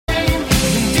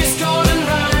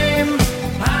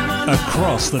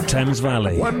Across the Thames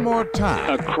Valley. One more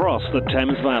time. Across the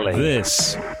Thames Valley.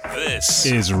 This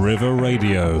is River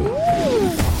Radio.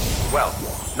 Well,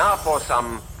 now for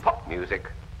some pop music.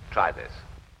 Try this.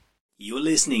 You're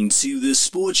listening to The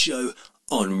Sports Show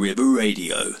on River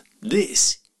Radio.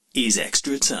 This is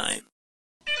Extra Time.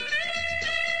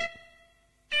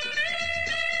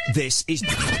 This is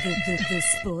the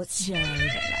Sports Show.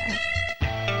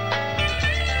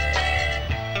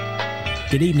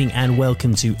 Good evening and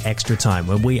welcome to Extra Time,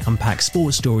 where we unpack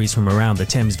sports stories from around the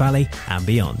Thames Valley and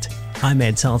beyond. I'm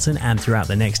Ed Tarleton, and throughout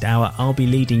the next hour I'll be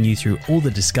leading you through all the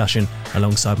discussion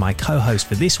alongside my co-host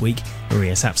for this week,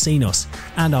 Maria Sapsinos,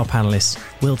 and our panellists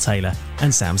Will Taylor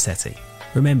and Sam Setti.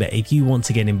 Remember, if you want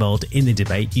to get involved in the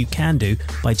debate, you can do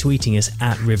by tweeting us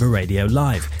at River Radio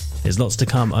Live. There's lots to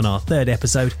come on our third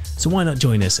episode, so why not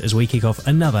join us as we kick off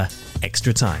another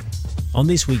Extra Time. On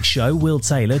this week's show, Will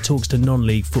Taylor talks to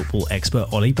non-league football expert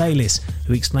Ollie Bayliss,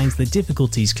 who explains the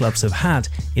difficulties clubs have had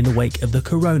in the wake of the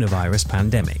coronavirus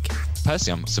pandemic.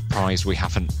 Personally, I'm surprised we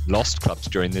haven't lost clubs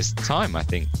during this time. I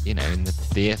think, in the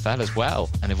VFL as well.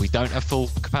 And if we don't have full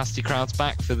capacity crowds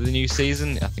back for the new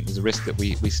season, I think there's a risk that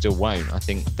we still won't. I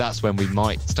think that's when we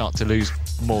might start to lose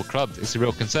more clubs. It's a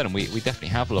real concern, and we definitely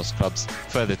have lost clubs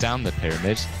further down the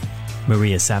pyramid.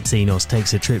 Maria Sapsinos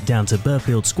takes a trip down to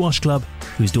Burfield Squash Club,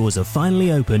 whose doors are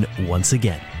finally open once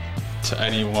again. To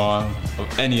anyone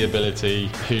of any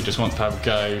ability who just wants to have a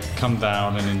go, come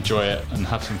down and enjoy it and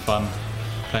have some fun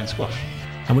playing squash.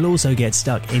 And we'll also get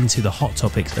stuck into the hot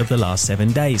topics of the last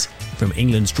 7 days, from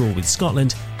England's draw with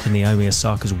Scotland to Naomi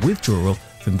Osaka's withdrawal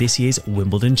from this year's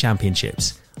Wimbledon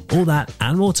Championships. All that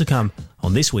and more to come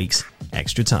on this week's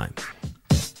Extra Time.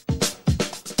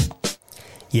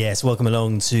 Yes, welcome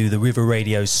along to the River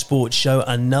Radio Sports Show.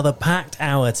 Another packed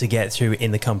hour to get through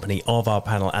in the company of our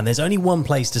panel. And there's only one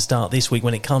place to start this week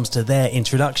when it comes to their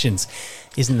introductions.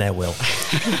 Isn't there, Will?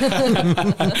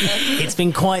 It's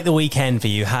been quite the weekend for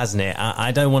you, hasn't it?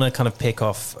 I don't want to kind of pick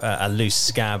off a loose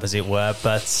scab, as it were,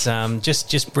 but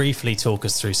just briefly talk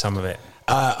us through some of it.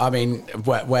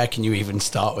 Where can you even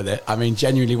start with it?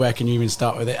 Genuinely, where can you even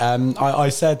start with it? I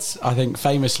said, I think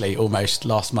famously almost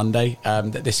last Monday,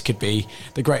 that this could be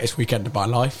the greatest weekend of my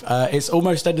life. It's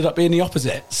almost ended up being the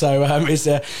opposite. So it's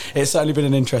certainly been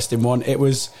an interesting one. It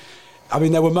was...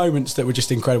 there were moments that were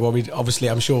just incredible. Obviously,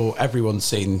 I'm sure everyone's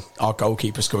seen our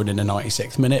goalkeeper scoring in the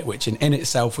 96th minute, which in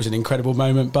itself was an incredible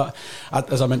moment. But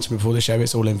as I mentioned before the show,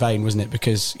 it's all in vain, wasn't it?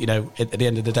 Because, at the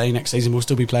end of the day, next season we'll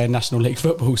still be playing National League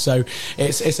football. So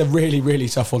it's a really, really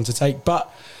tough one to take. But,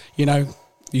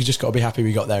 you just got to be happy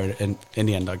we got there in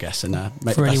the end, I guess. And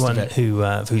make for the best anyone of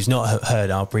it. who's not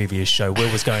heard our previous show, Will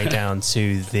was going down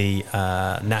to the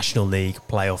National League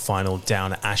playoff final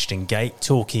down at Ashton Gate.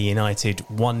 Torquay United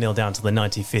 1-0 down to the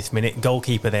 95th minute.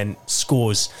 Goalkeeper then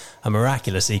scores a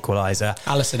miraculous equaliser.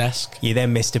 Alisson-esque. You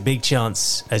then missed a big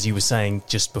chance, as you were saying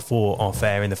just before off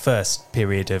air, in the first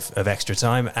period of extra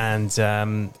time,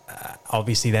 and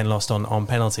obviously then lost on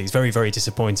penalties. Very, very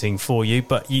disappointing for you.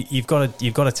 But you've got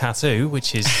a tattoo,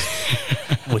 which is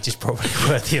probably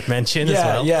worthy of mention as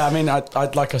well. Yeah. I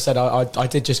like I said, I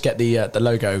did just get the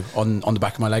logo on the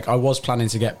back of my leg. I was planning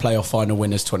to get playoff final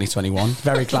winners 2021.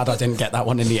 Very glad I didn't get that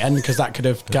one in the end, because that could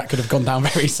have gone down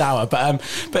very sour.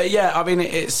 But yeah,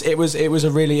 it was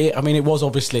a really. It was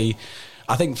obviously.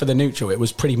 I think for the neutral, it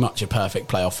was pretty much a perfect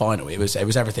playoff final. It was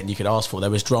everything you could ask for. There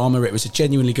was drama. It was a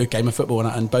genuinely good game of football,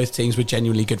 and both teams were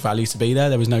genuinely good value to be there.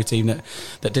 There was no team that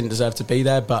didn't deserve to be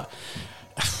there. But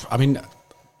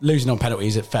losing on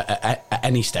penalties at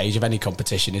any stage of any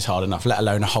competition is hard enough, let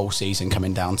alone a whole season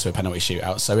coming down to a penalty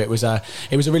shootout. So it was a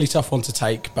really tough one to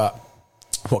take. But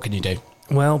what can you do?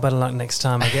 Well, better luck next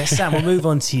time, I guess. Sam, we'll move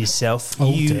on to yourself.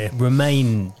 You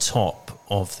remain top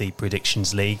of the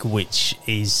Predictions League, which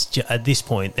is, at this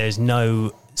point, there's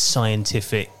no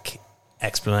scientific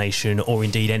explanation or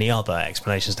indeed any other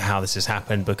explanations to how this has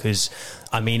happened, because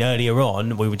earlier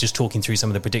on we were just talking through some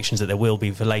of the predictions that there will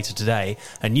be for later today,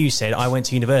 and you said I went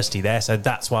to university there, so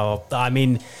that's why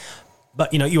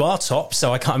but you are top,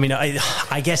 so I can't.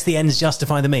 I guess the ends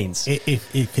justify the means.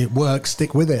 If it works,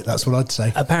 stick with it. That's what I'd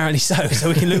say. Apparently so. So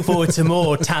we can look forward to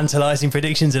more tantalising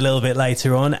predictions a little bit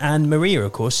later on. And Maria,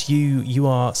 of course, you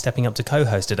are stepping up to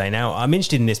co-host today. Now, I'm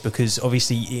interested in this because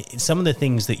obviously some of the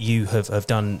things that you have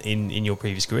done in your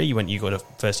previous career. You got a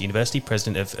first university,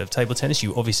 president of table tennis.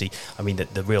 You obviously,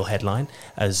 the real headline,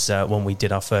 as when we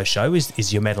did our first show,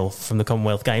 is your medal from the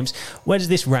Commonwealth Games. Where does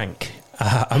this rank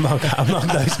among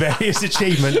those various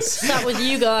achievements? Sat with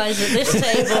you guys at this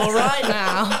table right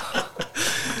now.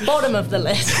 Bottom of the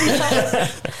list.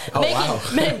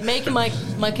 Making my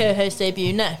co-host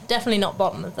debut, no, definitely not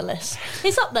bottom of the list.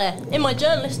 It's up there. In my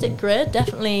journalistic career,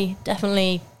 definitely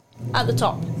at the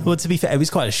top. Well, to be fair, it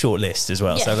was quite a short list as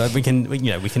well, so we can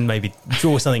maybe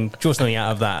draw something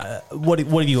out of that. What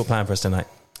have you got planned for us tonight?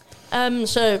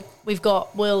 So we've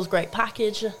got Will's great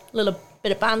package, a little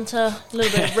bit of banter, a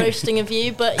little bit of roasting of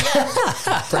you, but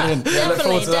yeah, brilliant.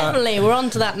 Definitely, we're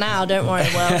on to that now. Don't worry,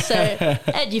 Will. So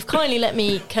Ed, you've kindly let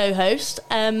me co-host,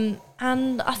 and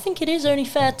I think it is only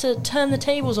fair to turn the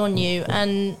tables on you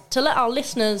and to let our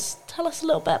listeners tell us a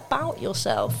little bit about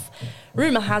yourself.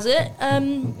 Rumour has it,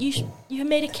 you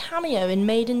made a cameo in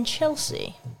Made in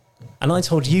Chelsea. And I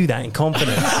told you that in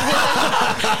confidence.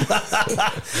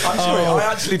 I'm sorry,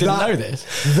 I actually didn't know this.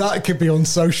 That could be on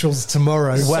socials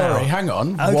tomorrow. Sorry, hang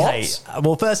on. Okay. What?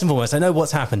 Well, first and foremost, I know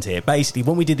what's happened here. Basically,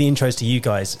 when we did the intros to you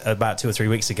guys about 2 or 3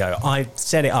 weeks ago, I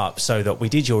set it up so that we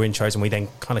did your intros and we then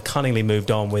kind of cunningly moved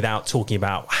on without talking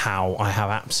about how I have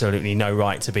absolutely no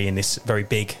right to be in this very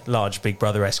big, large Big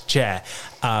Brother-esque chair.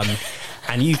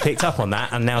 And you've picked up on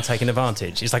that and now taken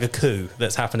advantage. It's like a coup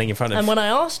that's happening in front of... And when I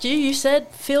asked you, you said,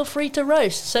 feel free to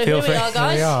roast. So here we are,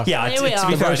 guys. Yeah, here we are. To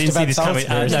be fair, I didn't see this coming.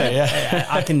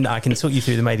 I can talk you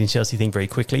through the Made in Chelsea thing very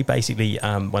quickly. Basically,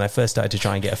 when I first started to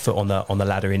try and get a foot on the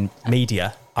ladder in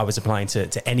media, I was applying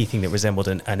to anything that resembled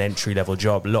an entry-level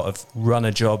job, a lot of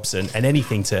runner jobs and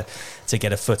anything to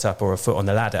get a foot up or a foot on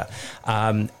the ladder.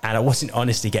 And I wasn't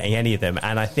honestly getting any of them.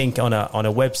 And I think on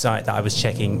a website that I was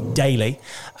checking daily,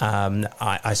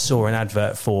 I saw an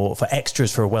advert for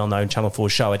extras for a well-known Channel 4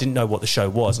 show. I didn't know what the show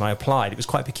was, and I applied. It was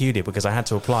quite peculiar because I had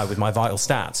to apply with my vital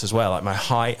stats as well, like my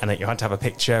height, and you had to have a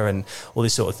picture and all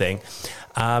this sort of thing.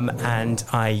 And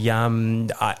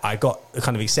I got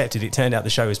kind of accepted. It turned out the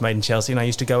show was Made in Chelsea, and I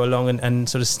used to go along and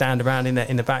sort of stand around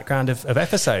in the background of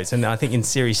episodes. And I think in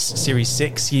series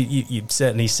 6, you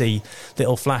certainly see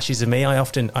little flashes of me. I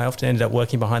often ended up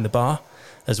working behind the bar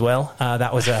as well.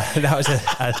 That was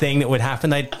a thing that would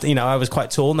happen. I was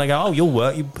quite tall, and they go, "Oh, you'll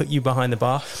work." You put you behind the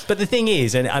bar. But the thing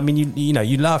is, and I mean,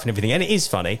 you laugh and everything, and it is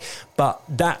funny. But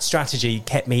that strategy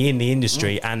kept me in the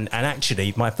industry, and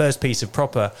actually, my first piece of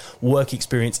proper work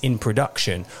experience in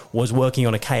production was working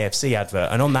on a KFC advert.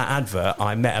 And on that advert,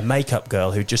 I met a makeup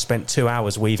girl who just spent 2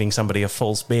 hours weaving somebody a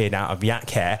false beard out of yak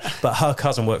hair. But her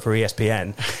cousin worked for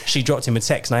ESPN. She dropped him a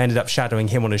text, and I ended up shadowing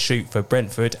him on a shoot for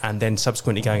Brentford, and then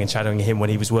subsequently going and shadowing him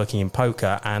when he was working in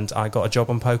poker, and I got a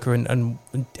job on poker and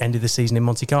ended the season in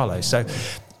Monte Carlo. So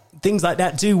things like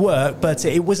that do work, but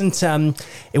it wasn't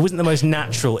the most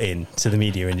natural in to the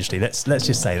media industry. Let's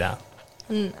just say that.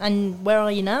 And where are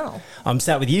you now? I'm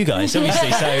sat with you guys,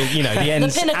 obviously. So the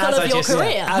ends, the pinnacle of your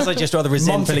career. As I just rather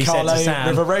resentfully said to Sam,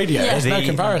 River Radio. Yeah. There's no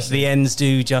comparison. The ends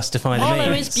do justify the means.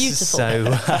 Marlow is beautiful. So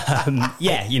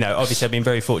obviously I've been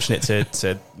very fortunate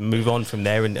to move on from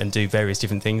there and do various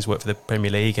different things. Work for the Premier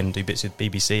League and do bits with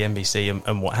BBC, NBC,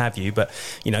 and what have you. But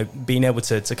being able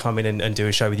to come in and do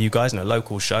a show with you guys and a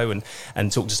local show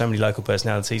and talk to so many local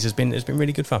personalities has been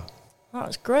really good fun. Oh,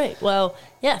 that's great. Well,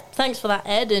 yeah, thanks for that,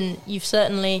 Ed. And you've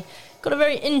certainly got a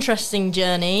very interesting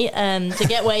journey to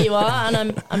get where you are.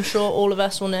 And I'm sure all of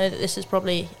us will know that this is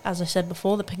probably, as I said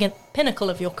before, the pinnacle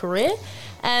of your career.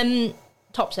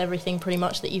 Tops everything pretty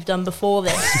much that you've done before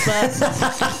this.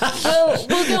 But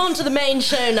we'll go on to the main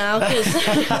show now.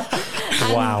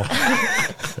 Wow.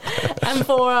 And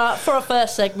for our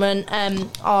first segment,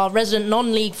 our resident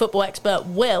non-league football expert,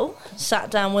 Will,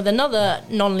 sat down with another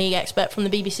non-league expert from the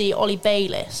BBC, Ollie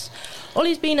Bayliss.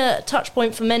 Ollie's been a touch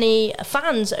point for many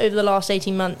fans over the last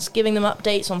 18 months, giving them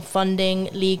updates on funding,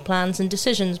 league plans and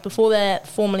decisions before they're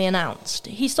formally announced.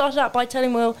 He started out by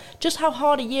telling Will just how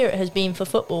hard a year it has been for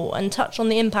football and touched on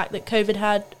the impact that COVID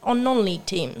had on non-league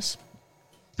teams.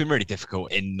 It's been really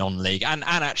difficult in non-league and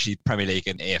actually Premier League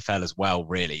and EFL as well,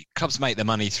 really. Clubs make their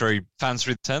money through fans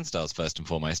through the turnstiles first and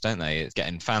foremost, don't they? It's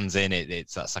getting fans in,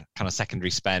 it's that kind of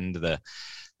secondary spend, the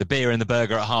beer and the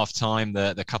burger at half-time,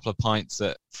 the couple of pints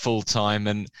at full-time,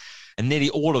 and nearly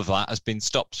all of that has been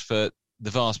stopped for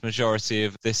the vast majority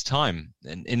of this time.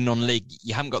 And in non-league,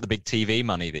 you haven't got the big TV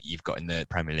money that you've got in the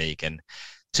Premier League, and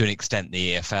to an extent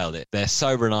the EFL. They're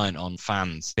so reliant on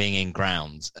fans being in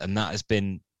grounds, and that has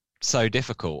been so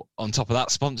difficult. On top of that,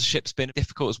 sponsorship's been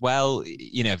difficult as well.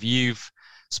 If you've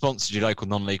sponsored your local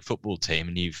non-league football team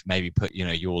and you've maybe put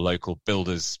your local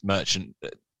builder's merchant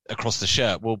across the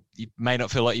shirt, well, you may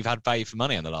not feel like you've had value for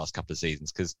money on the last couple of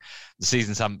seasons because the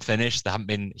seasons haven't finished. There haven't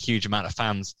been a huge amount of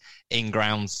fans in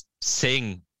grounds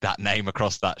seeing that name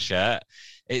across that shirt.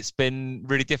 It's been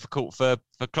really difficult for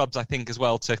clubs, I think, as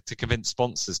well, to convince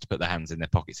sponsors to put their hands in their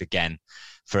pockets again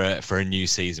for a new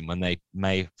season when they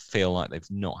may feel like they've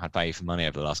not had value for money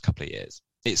over the last couple of years.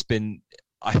 it's been,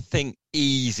 I think,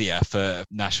 easier for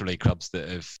National League clubs that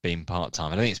have been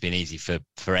part-time. I don't think it's been easy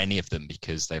for any of them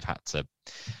because they've had to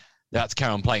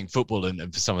carry on playing football,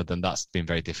 and for some of them that's been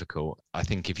very difficult. I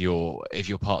think if you're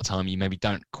part-time, you maybe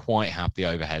don't quite have the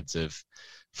overheads of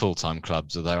full-time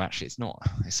clubs, although actually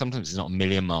sometimes it's not a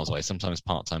million miles away. Sometimes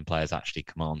part-time players actually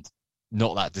command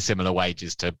not that dissimilar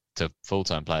wages to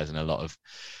full-time players in a lot of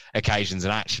occasions.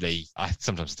 And actually, I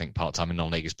sometimes think part-time in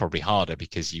non-league is probably harder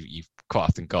because you've quite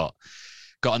often got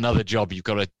another job you've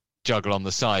got to juggle on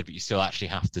the side, but you still actually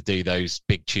have to do those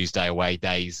big Tuesday away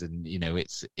days. And,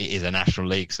 it is a National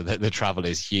League, so the travel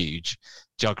is huge.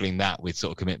 Juggling that with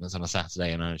sort of commitments on a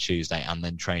Saturday and on a Tuesday and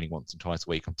then training once and twice a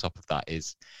week on top of that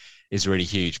is really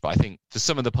huge. But I think for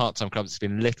some of the part-time clubs, it's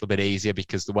been a little bit easier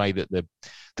because the way that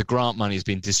the grant money has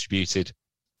been distributed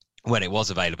when it was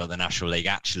available at the National League,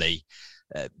 actually,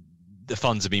 the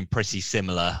funds have been pretty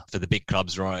similar for the big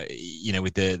clubs, right?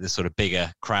 With the sort of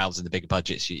bigger crowds and the bigger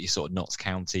budgets, your sort of Notts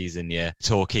Counties and your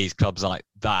Torquays clubs like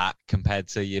that, compared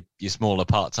to your smaller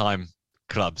part-time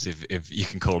clubs, if you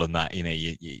can call them that,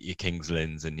 your Kings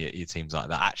Lynn's and your teams like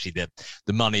that. Actually,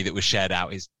 the money that was shared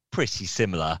out is pretty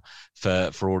similar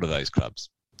for all of those clubs.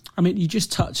 I mean, you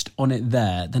just touched on it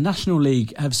there. The National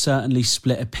League have certainly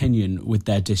split opinion with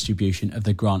their distribution of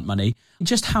the grant money.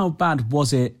 Just how bad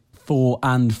was it for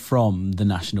and from the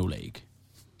National League?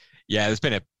 Yeah, there's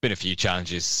been a few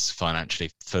challenges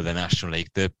financially for the National League.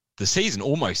 The season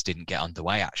almost didn't get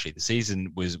underway, actually. The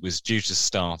season was due to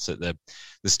start at the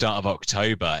start of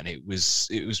October, and it was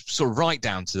sort of right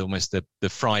down to almost the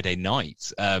Friday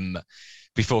night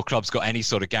before clubs got any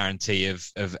sort of guarantee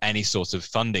of any sort of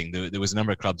funding. There was a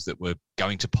number of clubs that were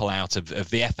going to pull out of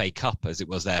the FA Cup, as it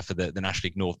was there for the National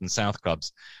League North and South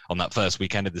clubs on that first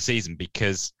weekend of the season,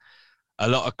 because a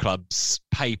lot of clubs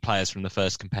pay players from the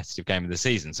first competitive game of the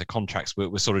season. So contracts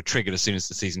were sort of triggered as soon as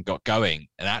the season got going.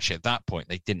 And actually at that point,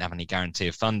 they didn't have any guarantee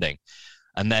of funding.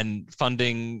 And then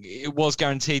funding, it was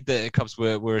guaranteed that clubs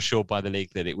were assured by the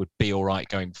league that it would be all right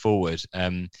going forward.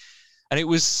 And it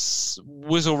was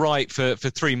all right for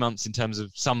 3 months in terms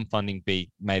of some funding being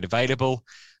made available.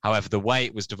 However, the way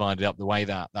it was divided up, the way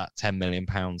that £10 million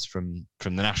from the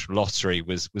National Lottery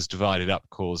was divided up,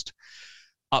 caused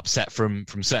upset from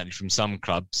certainly from some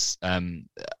clubs.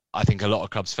 I think a lot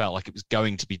of clubs felt like it was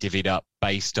going to be divvied up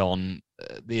based on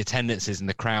the attendances and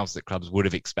the crowds that clubs would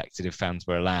have expected if fans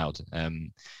were allowed. Of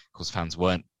course, fans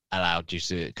weren't allowed due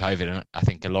to COVID, and I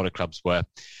think a lot of clubs were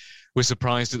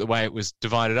surprised at the way it was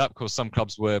divided up. Of course, some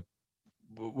clubs were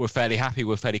fairly happy,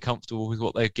 were fairly comfortable with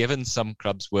what they were given. Some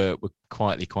clubs were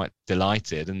quietly quite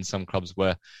delighted, and some clubs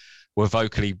were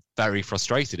vocally very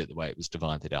frustrated at the way it was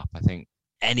divided up. I think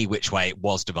any which way it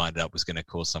was divided up was going to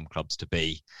cause some clubs to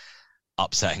be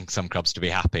upsetting, some clubs to be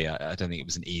happy. I don't think it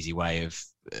was an easy way of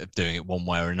doing it one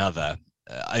way or another.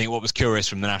 I think what was curious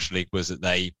from the National League was that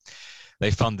they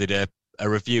funded a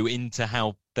review into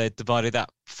how they divided that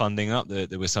funding up.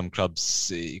 There were some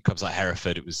clubs like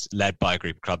Hereford. It was led by a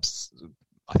group of clubs,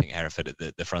 I think Hereford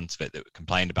at the front of it, that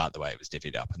complained about the way it was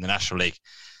divvied up. And the National League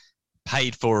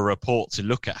paid for a report to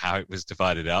look at how it was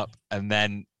divided up, and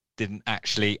then didn't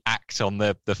actually act on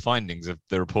the findings of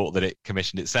the report that it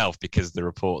commissioned itself, because the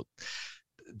report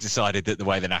decided that the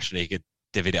way the National League had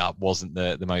divvied it up wasn't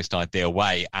the most ideal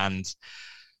way. And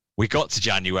we got to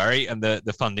January and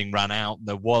the funding ran out.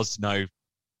 There was no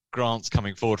grants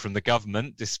coming forward from the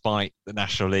government, despite the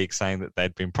National League saying that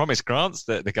they'd been promised grants,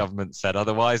 that the government said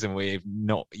otherwise, and we've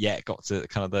not yet got to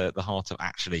kind of the heart of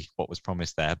actually what was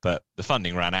promised there. But the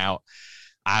funding ran out.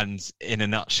 And in a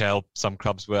nutshell, some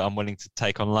clubs were unwilling to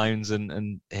take on loans,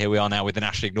 and here we are now with the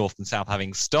National League North and South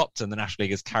having stopped, and the National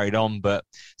League has carried on, but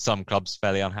some clubs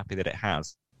fairly unhappy that it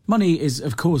has. Money is,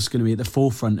 of course, going to be at the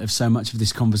forefront of so much of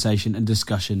this conversation and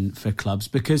discussion for clubs,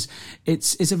 because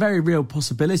it's a very real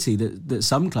possibility that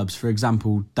some clubs, for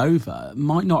example, Dover,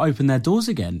 might not open their doors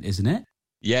again, isn't it?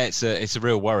 Yeah, it's a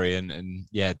real worry, and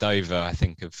yeah, Dover, I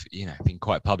think, have been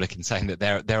quite public in saying that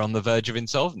they're on the verge of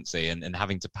insolvency and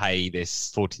having to pay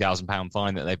this £40,000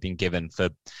 fine that they've been given for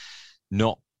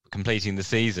not completing the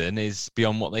season is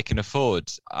beyond what they can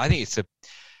afford. I think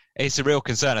it's a real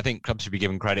concern. I think clubs should be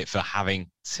given credit for having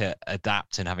to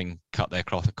adapt and having cut their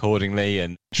cloth accordingly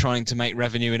and trying to make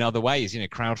revenue in other ways.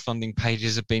 Crowdfunding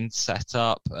pages have been set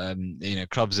up.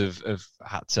 Clubs have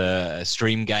had to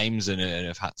stream games and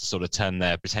have had to sort of turn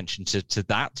their attention to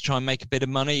that to try and make a bit of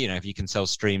money. If you can sell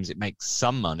streams, it makes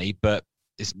some money, but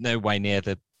it's no way near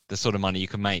the sort of money you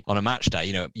can make on a match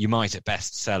day. You might at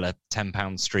best sell a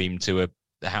 £10 stream to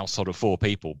the household of 4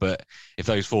 people, but if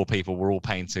those 4 people were all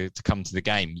paying to come to the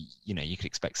game, you could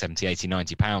expect 70, 80,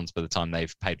 90 pounds by the time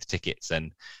they've paid for tickets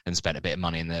and spent a bit of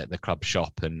money in the club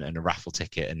shop and a raffle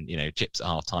ticket and, chips at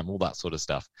half time, all that sort of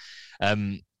stuff.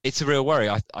 It's a real worry.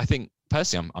 I think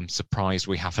personally, I'm surprised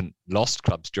we haven't lost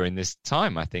clubs during this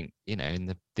time. I think,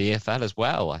 in the EFL as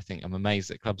well, I think I'm amazed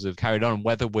that clubs have carried on.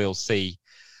 Whether we'll see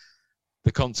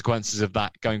the consequences of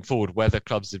that going forward, whether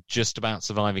clubs are just about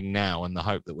surviving now and the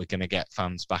hope that we're going to get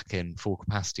fans back in full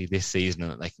capacity this season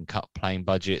and that they can cut playing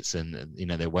budgets and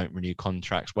they won't renew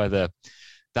contracts, whether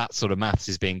that sort of maths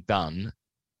is being done.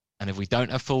 And if we don't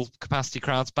have full capacity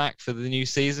crowds back for the new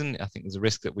season, I think there's a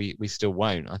risk that we still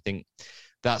won't. I think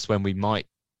that's when we might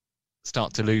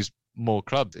start to lose more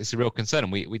clubs. It's a real concern,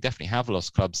 and we definitely have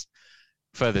lost clubs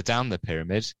further down the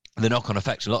pyramid. The knock-on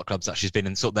effect of a lot of clubs actually has been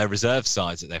in sort of their reserve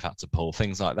sides that they've had to pull,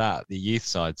 things like that. The youth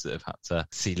sides that have had to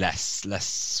see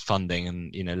less funding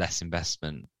and less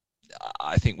investment.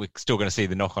 I think we're still going to see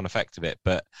the knock-on effect of it,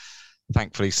 but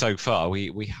thankfully so far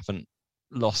we haven't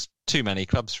lost too many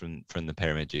clubs from the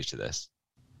pyramid due to this.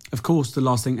 Of course, the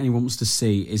last thing anyone wants to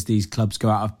see is these clubs go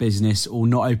out of business or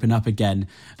not open up again.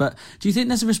 But do you think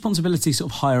there's a responsibility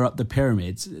sort of higher up the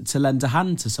pyramid to lend a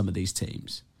hand to some of these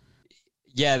teams?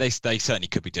 Yeah, they certainly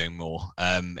could be doing more.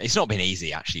 It's not been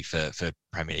easy actually for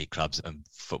Premier League clubs and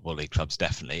Football League clubs.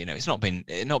 Definitely, it's not been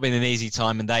an easy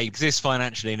time, and they exist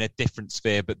financially in a different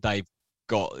sphere, but they've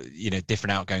got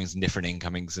different outgoings and different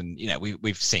incomings, and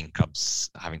we've seen clubs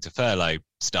having to furlough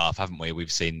staff, haven't we?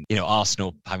 We've seen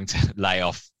Arsenal having to lay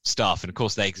off staff, and of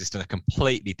course they exist in a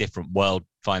completely different world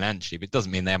financially, but it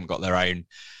doesn't mean they haven't got their own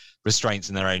restraints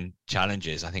and their own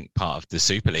challenges. I think part of the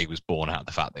Super League was born out of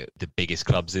the fact that the biggest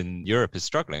clubs in Europe are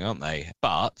struggling, aren't they?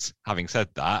 But having said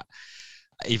that,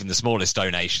 even the smallest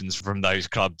donations from those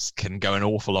clubs can go an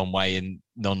awful long way in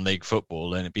non-league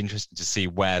football, and it'd be interesting to see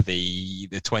where the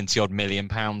 20-odd million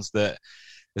pounds that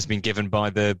has been given by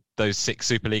those 6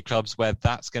 Super League clubs, where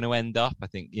that's going to end up. I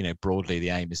think broadly the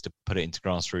aim is to put it into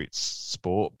grassroots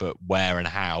sport, but where and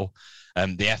how?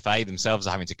 The FA themselves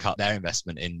are having to cut their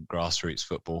investment in grassroots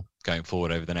football going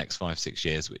forward over the next 5-6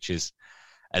 years, which is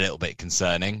a little bit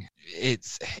concerning.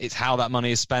 It's how that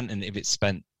money is spent, and if it's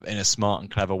spent in a smart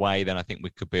and clever way, then I think we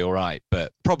could be all right.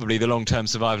 But probably the long-term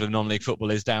survival of non-league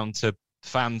football is down to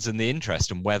fans and the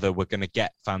interest, and whether we're going to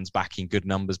get fans back in good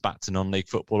numbers back to non-league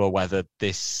football, or whether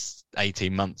this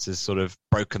 18 months has sort of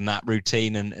broken that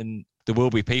routine, and there will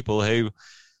be people who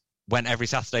went every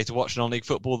Saturday to watch non-league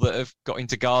football that have got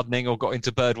into gardening or got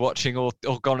into bird watching or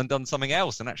gone and done something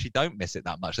else and actually don't miss it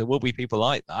that much. There will be people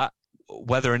like that.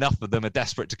 Whether enough of them are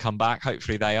desperate to come back,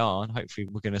 hopefully they are, and hopefully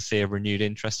we're going to see a renewed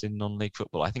interest in non-league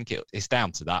football. I think it's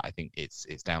down to that. I think it's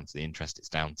down to the interest. It's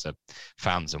down to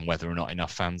fans and whether or not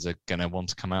enough fans are going to want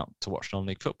to come out to watch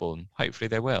non-league football, and hopefully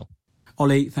they will.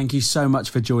 Ollie, thank you so much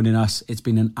for joining us. It's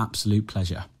been an absolute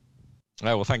pleasure.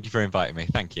 Oh, well, thank you for inviting me.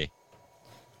 Thank you.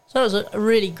 So it was a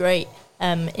really great,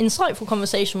 insightful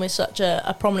conversation with such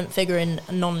a prominent figure in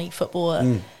non-league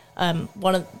football.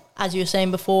 One of, as you were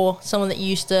saying before, someone that you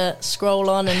used to scroll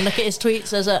on and look at his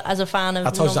tweets as a fan of. I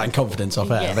told you that in confidence off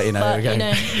air, but there we go.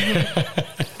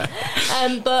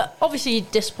 But obviously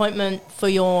disappointment for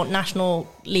your National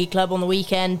League club on the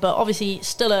weekend, but obviously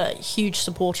still a huge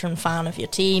supporter and fan of your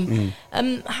team.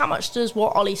 How much does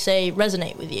what Ollie say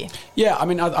resonate with you? Yeah, I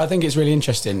mean, I think it's really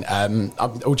interesting.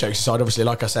 All jokes aside, obviously,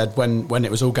 like I said, when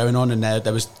it was all going on and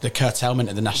there was the curtailment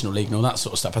of the National League and all that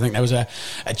sort of stuff, I think there was a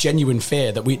genuine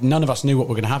fear that none of us knew what we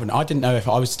were going to have. And I didn't know if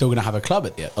I was still going to have a club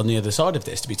on the other side of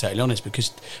this, to be totally honest, because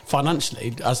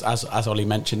financially, as Ollie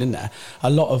mentioned in there, a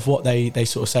lot of what they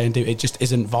sort of say and do, it just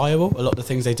isn't viable. A lot of the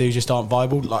things they do just aren't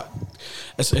viable. Like,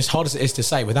 as hard as it is to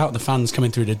say, without the fans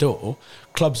coming through the door,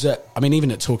 clubs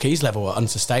even at Torquay's level are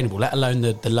unsustainable, let alone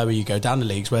the lower you go down the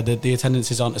leagues where the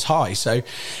attendances aren't as high. So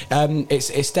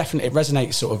it's definitely, it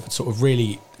resonates sort of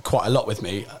really quite a lot with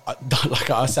me. Like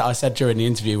I said during the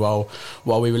interview while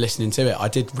we were listening to it, I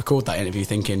did record that interview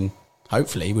thinking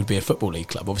hopefully it would be a Football League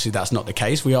club. Obviously that's not the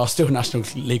case. We are still a National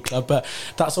League club, but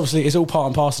that's obviously is all part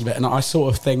and parcel of it. And I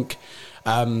sort of think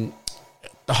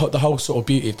the whole sort of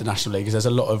beauty of the National League is there's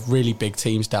a lot of really big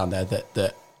teams down there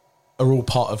that are all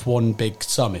part of one big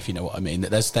sum, if you know what I mean. That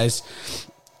there's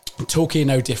Torquay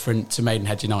no different to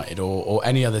Maidenhead United or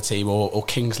any other team or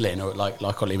Kings Lynn, or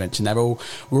like Ollie mentioned,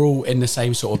 we're all in the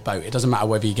same sort of boat. It doesn't matter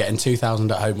whether you're getting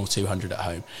 2,000 at home or 200 at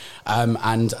home,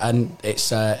 and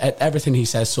it's everything he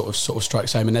says sort of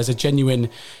strikes home. And there's a genuine,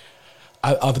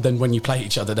 other than when you play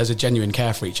each other, there's a genuine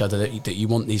care for each other that you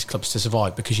want these clubs to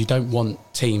survive, because you don't want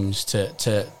teams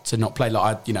to not play.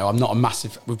 Like I'm not a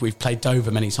massive. We've played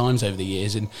Dover many times over the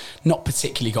years and not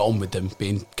particularly got on with them.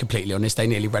 Being completely honest, they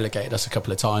nearly relegated us a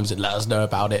couple of times and let us know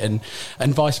about it,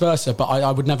 and vice versa. But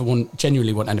I would never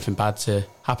genuinely want anything bad to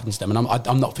happen to them, and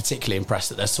I'm not particularly impressed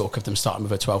that there's talk of them starting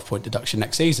with a 12-point deduction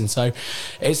next season. So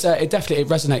it definitely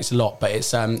resonates a lot, but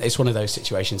it's one of those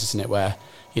situations, isn't it, where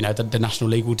the National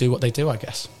League will do what they do, I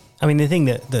guess. I mean, the thing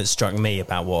that struck me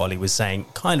about what Ollie was saying,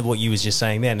 kind of what you was just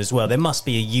saying then as well, there must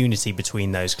be a unity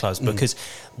between those clubs, because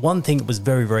one thing that was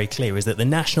very, very clear is that the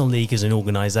National League as an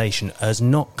organisation has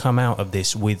not come out of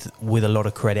this with a lot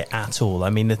of credit at all.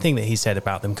 I mean, the thing that he said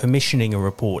about them commissioning a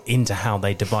report into how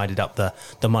they divided up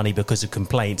the money because of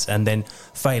complaints and then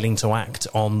failing to act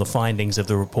on the findings of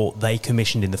the report they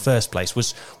commissioned in the first place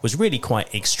was really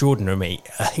quite extraordinary.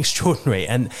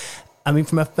 And I mean,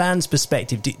 from a fan's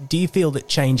perspective, do you feel that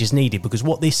change is needed? Because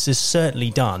what this has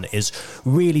certainly done is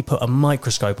really put a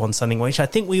microscope on something which I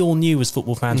think we all knew as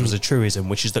football fans was a truism,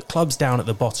 which is that clubs down at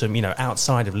the bottom,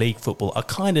 outside of league football, are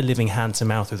kind of living hand to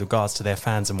mouth with regards to their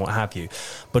fans and what have you.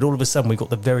 But all of a sudden, we've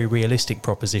got the very realistic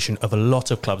proposition of a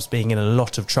lot of clubs being in a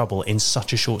lot of trouble in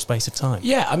such a short space of time.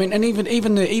 Yeah, I mean, and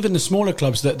even the smaller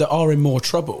clubs that are in more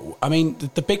trouble. I mean,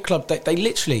 the big club, they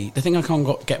literally, the thing I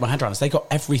can't get my head around is they got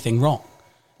everything wrong.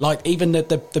 Like even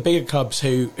the bigger clubs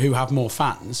who have more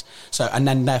fans, and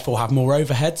then therefore have more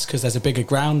overheads because there's a bigger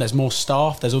ground, there's more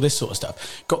staff, there's all this sort of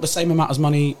stuff, got the same amount of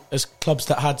money as clubs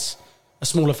that had a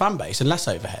smaller fan base and less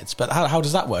overheads. But how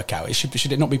does that work out?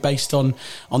 Should it not be based on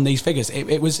these figures?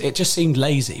 It just seemed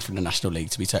lazy from the National League,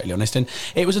 to be totally honest, and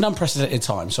it was an unprecedented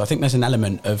time. So I think there's an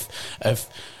element of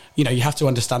you have to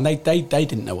understand they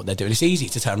didn't know what they're doing. It's easy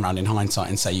to turn around in hindsight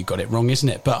and say you got it wrong, isn't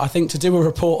it? But I think to do a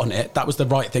report on it, that was the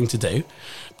right thing to do.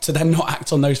 To then not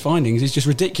act on those findings is just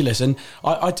ridiculous. And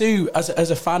I do, as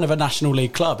a fan of a National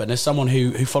League club and as someone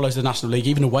who follows the National League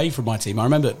even away from my team, I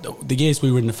remember the years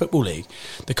we were in the Football League,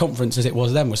 the conference as it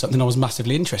was then was something I was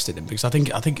massively interested in, because I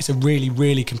think it's a really,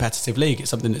 really competitive league.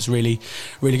 It's something that's really,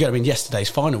 really good. I mean,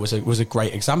 yesterday's final was a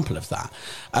great example of that.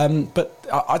 But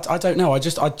I don't know. I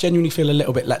genuinely feel a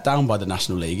little bit let down by the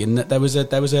National League in that there was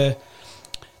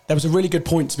a really good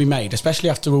point to be made, especially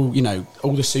after all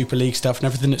the Super League stuff and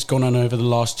everything that's gone on over the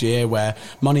last year, where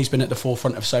money's been at the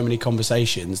forefront of so many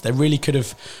conversations. They really could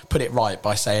have put it right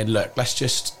by saying, look, let's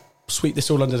just sweep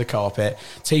this all under the carpet.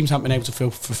 Teams haven't been able to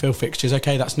fulfill fixtures.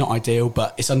 Okay, that's not ideal,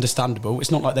 but it's understandable.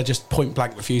 It's not like they're just point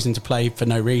blank refusing to play for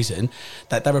no reason.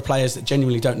 That there are players that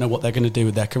genuinely don't know what they're going to do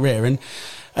with their career,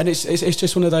 and it's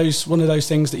just one of those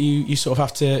things that you sort of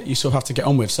have to get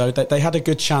on with. So they had a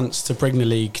good chance to bring the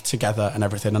league together and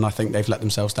everything, and I think they've let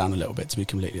themselves down a little bit, to be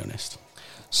completely honest.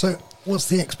 So what's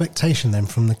the expectation then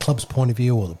from the club's point of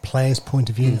view or the players' point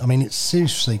of view? I mean, it's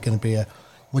seriously going to be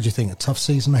what do you think, a tough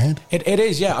season ahead? It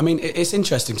is, yeah. I mean, it's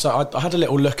interesting. So I had a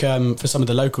little look for some of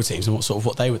the local teams and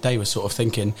what they were sort of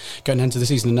thinking going into the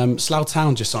season. And Slough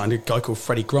Town just signed a guy called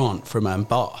Freddie Grant from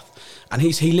Bath. And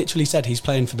he literally said he's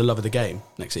playing for the love of the game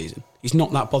next season. He's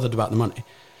not that bothered about the money.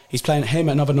 He's playing, him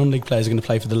and other non-league players are going to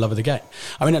play for the love of the game.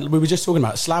 I mean, we were just talking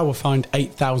about Slough were fined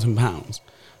 £8,000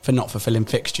 for not fulfilling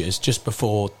fixtures just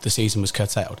before the season was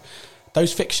curtailed.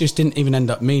 Those fixtures didn't even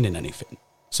end up meaning anything.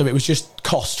 So it was just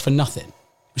cost for nothing.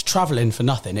 It was travelling for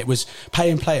nothing. It was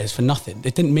paying players for nothing.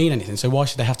 It didn't mean anything. So why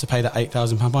should they have to pay that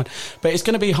 £8,000 fine? But it's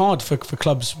going to be hard for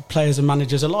clubs, players and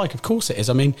managers alike. Of course it is.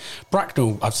 I mean,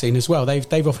 Bracknell I've seen as well.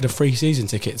 They've offered a free season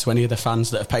ticket to any of the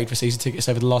fans that have paid for season tickets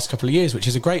over the last couple of years, which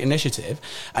is a great initiative.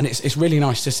 And it's really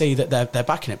nice to see that they're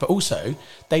backing it. But also,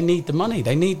 they need the money.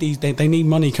 They need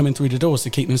money coming through the doors to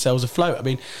keep themselves afloat. I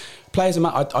mean, players,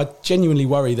 I genuinely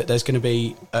worry that there's going to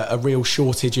be a real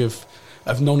shortage of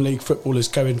non-league footballers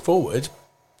going forward.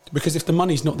 Because if the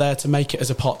money's not there to make it as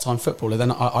a part-time footballer, then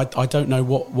I don't know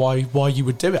why you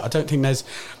would do it. I don't think there's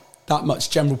that much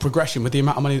general progression with the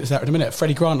amount of money that's there at the minute.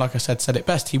 Freddie Grant, like I said it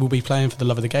best. He will be playing for the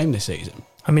love of the game this season.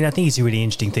 I mean, I think it's a really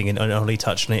interesting thing, and Ollie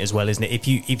touched on it as well, isn't it?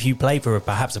 If you play for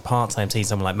perhaps a part-time team,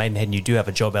 someone like Maidenhead, and you do have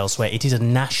a job elsewhere, it is a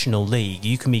national league.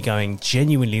 You can be going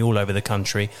genuinely all over the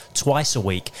country twice a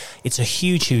week. It's a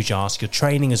huge ask. You're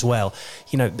training as well.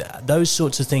 You know, those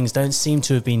sorts of things don't seem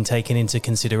to have been taken into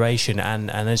consideration.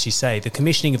 And as you say, the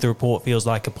commissioning of the report feels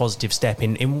like a positive step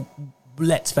in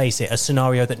let's face it, a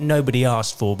scenario that nobody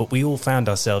asked for, but we all found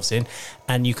ourselves in,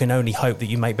 and you can only hope that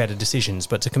you make better decisions.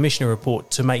 But to commission a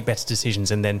report to make better decisions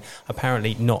and then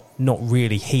apparently not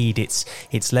really heed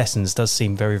its lessons does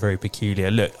seem very, very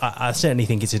peculiar. Look, I certainly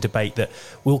think it's a debate that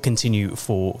will continue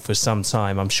for some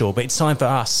time, I'm sure, but it's time for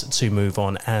us to move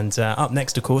on. And up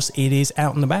next, of course, it is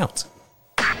Out and About.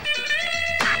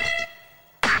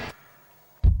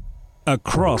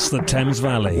 Across the Thames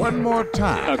Valley. One more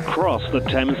time. Across the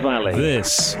Thames Valley.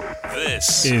 This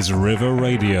is River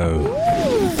Radio.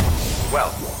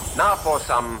 Well, now for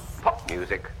some pop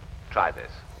music. Try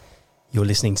this. You're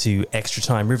listening to Extra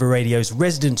Time, River Radio's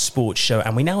resident sports show,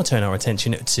 and we now turn our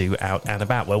attention to Out and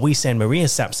About, where we send Maria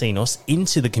Sapsinos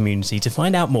into the community to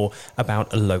find out more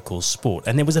about a local sport.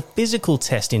 And there was a physical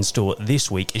test in store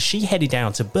this week as she headed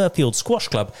down to Burfield Squash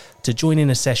Club to join in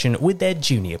a session with their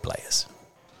junior players.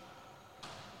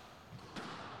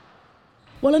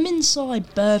 Well, I'm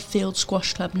inside Burfield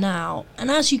Squash Club now, and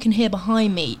as you can hear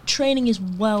behind me, training is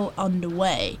well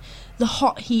underway. The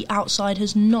hot heat outside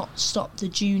has not stopped the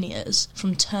juniors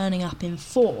from turning up in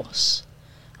force.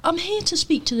 I'm here to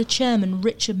speak to the chairman,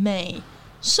 Richard May.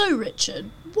 So,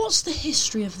 Richard, what's the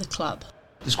history of the club?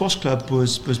 The Squash Club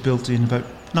was built in about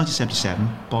 1977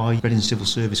 by Reading Civil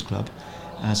Service Club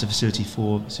as a facility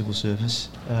for civil service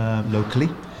locally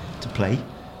to play.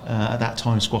 At that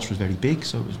time, squash was very big,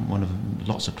 so it was one of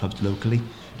lots of clubs locally.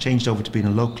 Changed over to being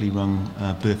a locally run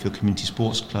Burfield Community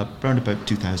Sports Club around about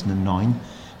 2009.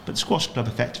 But the Squash Club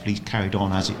effectively carried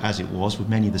on as it was, with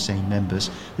many of the same members.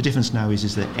 The difference now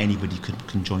is that anybody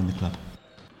can join the club.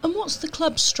 And what's the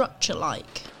club structure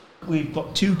like? We've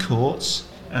got 2 courts,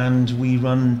 and we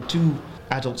run 2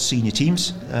 adult senior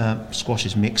teams. Squash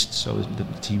is mixed, so the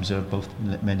teams are both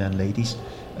men and ladies.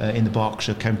 In the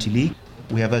Berkshire County League,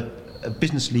 we have a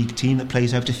business league team that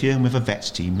plays out of here, and we have a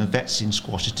vets team. A vets in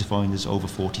squash is defined as over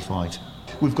 45.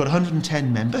 We've got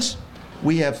 110 members.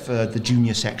 We have the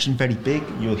junior section, very big.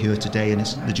 You'll hear today, and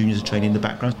the juniors are training in the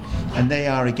background. And they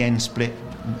are again split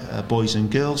boys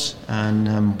and girls,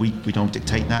 and we don't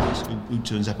dictate that. It's who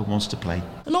turns up and wants to play.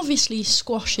 And obviously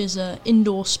squash is an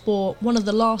indoor sport, one of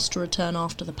the last to return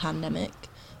after the pandemic.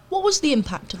 What was the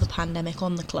impact of the pandemic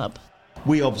on the club?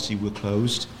 We obviously were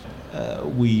closed.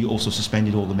 We also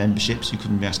suspended all the memberships. You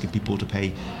couldn't be asking people to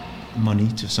pay money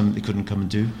to something they couldn't come and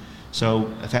do.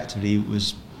 So effectively it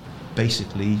was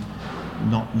basically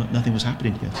nothing was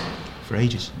happening here for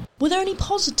ages. Were there any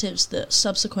positives that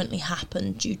subsequently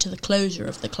happened due to the closure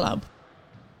of the club?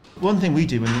 One thing we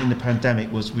did in the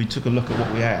pandemic was we took a look at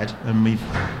what we had, and we've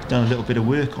done a little bit of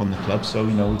work on the club. So,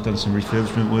 we've done some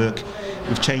refurbishment work.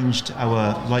 We've changed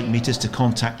our light meters to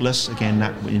contactless. Again,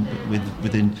 that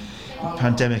within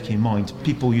pandemic in mind.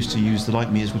 People used to use the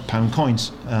light meters with pound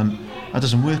coins. That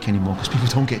doesn't work anymore because people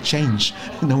don't get change.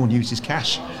 No one uses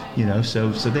cash,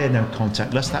 so they're now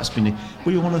contactless.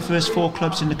 We were one of the first 4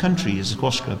 clubs in the country as a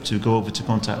squash club to go over to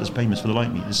contactless payments for the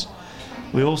light meters.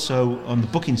 We also, on the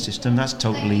booking system, that's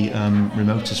totally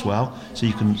remote as well. So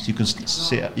you can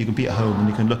be at home and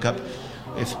you can look up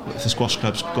if the squash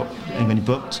club's got anybody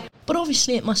booked. But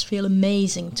obviously it must feel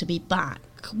amazing to be back.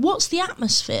 What's the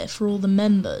atmosphere for all the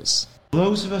members?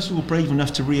 Those of us who are brave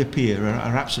enough to reappear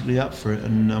are absolutely up for it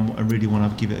and really want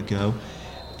to give it a go.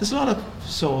 There's a lot of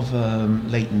sort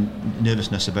of latent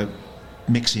nervousness about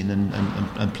mixing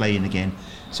and playing again.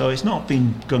 So it's not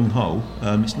been gung-ho.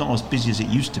 It's not as busy as it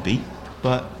used to be,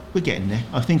 but we're getting there.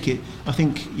 I think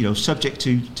subject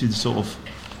to the sort of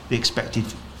the expected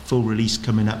full release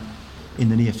coming up in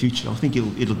the near future, I think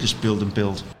it'll just build and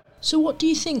build. So what do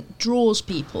you think draws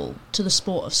people to the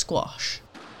sport of squash?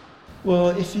 Well,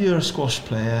 if you're a squash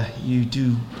player, you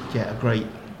do get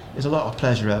there's a lot of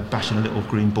pleasure out of bashing a little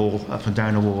green ball up and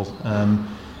down a wall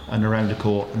and around the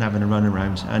court and having a run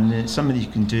around. And it's something that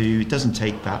you can do. It doesn't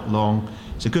take that long.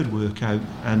 It's a good workout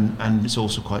and it's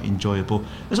also quite enjoyable.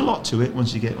 There's a lot to it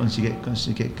once you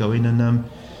get going, and an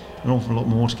awful lot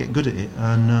more to get good at it,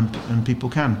 and people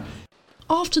can.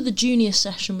 After the junior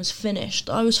session was finished,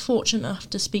 I was fortunate enough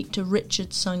to speak to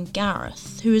Richard's son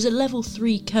Gareth, who is a level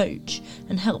 3 coach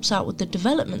and helps out with the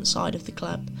development side of the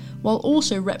club, while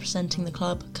also representing the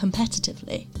club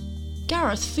competitively.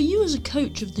 Gareth, for you as a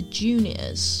coach of the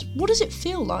juniors, what does it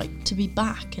feel like to be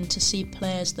back and to see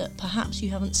players that perhaps you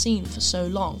haven't seen for so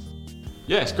long?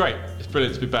 Yeah, it's great. It's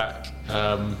brilliant to be back.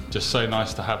 Just so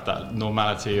nice to have that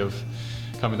normality of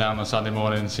coming down on Sunday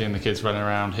morning, seeing the kids running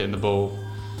around, hitting the ball,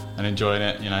 and enjoying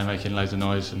it, making loads of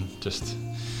noise and just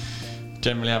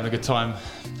generally having a good time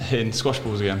hitting squash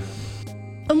balls again.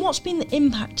 And what's been the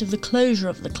impact of the closure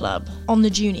of the club on the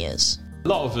juniors? A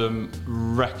lot of them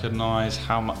recognise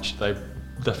how much they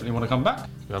definitely want to come back.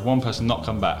 We had one person not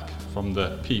come back from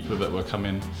the people that were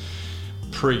coming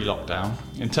pre-lockdown.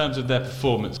 In terms of their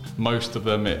performance, most of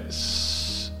them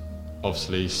it's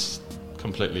obviously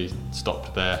completely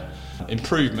stopped their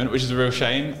improvement, which is a real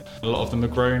shame. A lot of them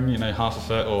have grown, half a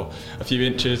foot or a few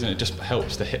inches, and it just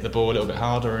helps to hit the ball a little bit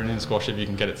harder. And in squash, if you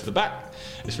can get it to the back,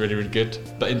 it's really, really good.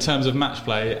 But in terms of match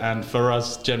play, and for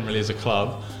us generally as a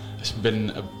club, it's been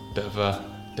a bit of a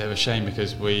bit of a shame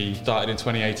because we started in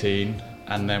 2018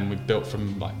 and then we built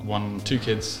from like 2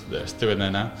 kids that are still in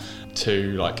there now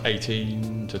to like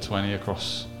 18 to 20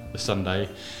 across the Sunday,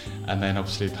 and then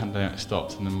obviously the pandemic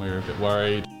stopped and then we were a bit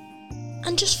worried.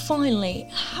 And just finally,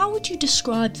 how would you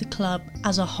describe the club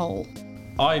as a whole?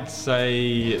 I'd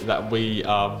say that we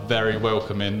are very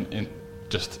welcoming in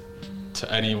just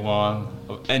to anyone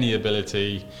of any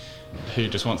ability who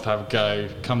just wants to have a go,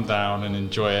 come down and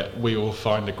enjoy it. We will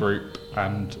find a group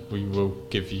and we will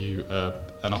give you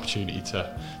an opportunity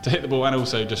to hit the ball and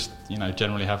also just, you know,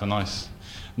 generally have a nice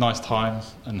time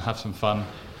and have some fun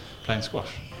playing squash.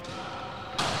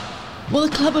 Well,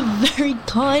 the club have very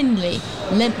kindly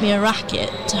lent me a racket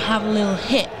to have a little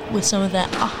hit with some of their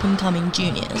up-and-coming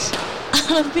juniors.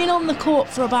 And I've been on the court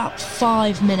for about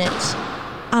 5 minutes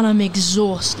and I'm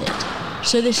exhausted.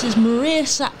 So this is Maria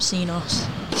Sapsinos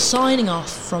signing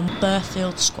off from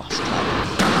Burfield Squash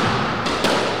Club.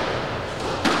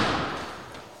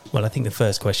 Well, I think the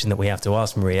first question that we have to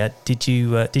ask, Maria, did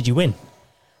you win?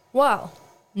 Well,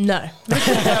 no.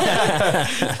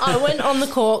 I went on the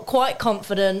court quite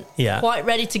confident, quite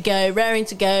ready to go, raring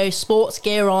to go, sports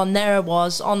gear on, there I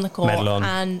was on the court. Medal on.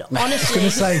 And honestly... I was going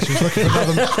to say, she was looking for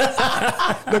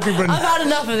another... I've had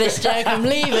enough of this joke, I'm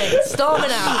leaving,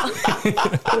 storming out.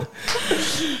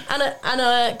 and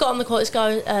I got on the court, this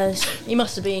guy, he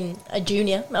must have been a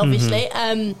junior, obviously,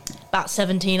 about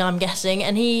 17 I'm guessing,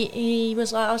 and he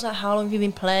was like, I was like, how long have you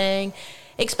been playing?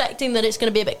 Expecting that it's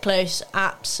going to be a bit close.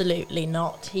 Absolutely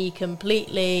not. He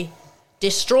completely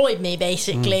destroyed me,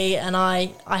 basically, and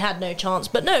I had no chance.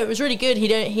 But no, it was really good.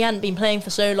 He hadn't been playing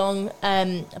for so long,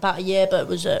 about a year, but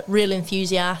was a real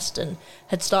enthusiast and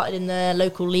had started in the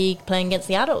local league playing against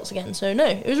the adults again. So no,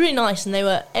 it was really nice, and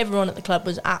everyone at the club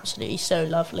was absolutely so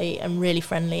lovely and really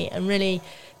friendly, and really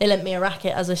they lent me a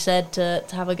racket, as I said, to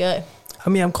have a go. I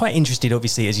mean, I'm quite interested,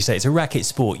 obviously, as you say, it's a racket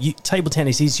sport. Table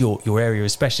tennis is your area of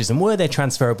specialism. Were there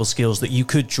transferable skills that you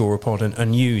could draw upon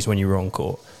and use when you were on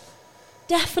court?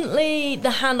 Definitely the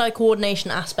hand-eye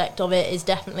coordination aspect of it is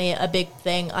definitely a big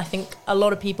thing. I think a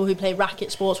lot of people who play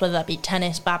racket sports, whether that be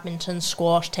tennis, badminton,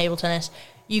 squash, table tennis,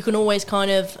 you can always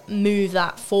kind of move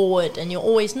that forward, and you're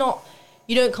always not...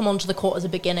 You don't come onto the court as a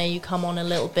beginner, you come on a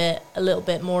little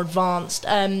bit more advanced.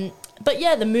 But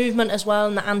yeah, the movement as well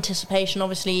and the anticipation,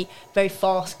 obviously very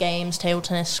fast games, table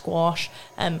tennis, squash,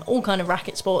 all kind of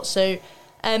racket sports. So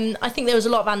I think there was a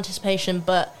lot of anticipation,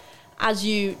 but as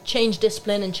you change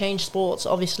discipline and change sports,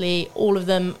 obviously all of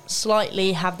them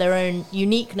slightly have their own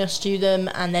uniqueness to them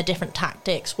and their different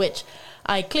tactics, which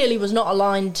I clearly was not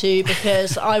aligned to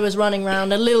because I was running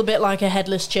around a little bit like a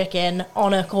headless chicken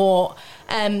on a court.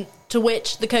 To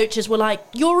which the coaches were like,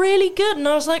 "You're really good," and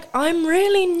I was like, "I'm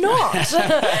really not."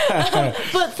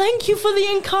 But thank you for the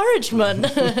encouragement.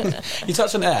 You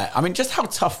touched on it. I mean, just how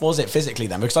tough was it physically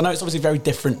then? Because I know it's obviously very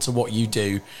different to what you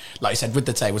do, like you said, with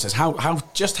the table tennis. How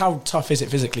tough is it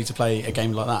physically to play a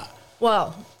game like that?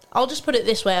 Well, I'll just put it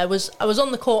this way. I was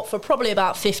on the court for probably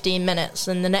about 15 minutes,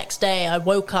 and the next day I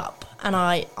woke up and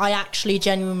I actually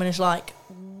genuinely was like,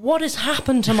 what has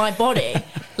happened to my body?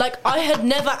 Like, I had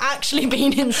never actually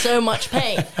been in so much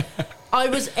pain. I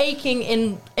was aching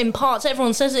in parts.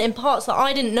 Everyone says it in parts that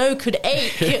I didn't know could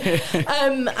ache.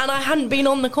 And I hadn't been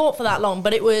on the court for that long.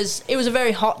 But it was a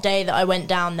very hot day that I went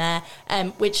down there,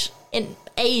 which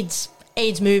aids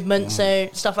movement, so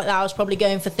stuff like that. I was probably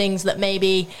going for things that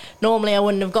maybe normally I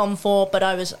wouldn't have gone for, but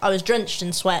I was drenched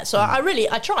in sweat. So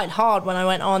I tried hard when I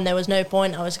went on. There was no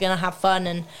point. I was going to have fun,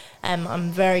 and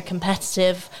I'm very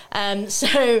competitive.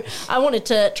 So I wanted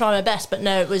to try my best, but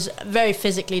no, it was very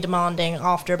physically demanding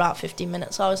after about 15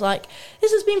 minutes. I was like,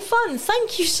 this has been fun.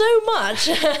 Thank you so much.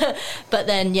 But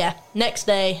then, yeah, next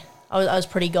day I was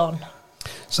pretty gone.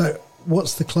 So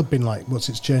what's the club been like? What's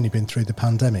its journey been through the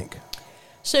pandemic?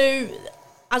 So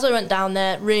as I went down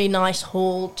there, really nice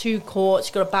hall, 2 courts,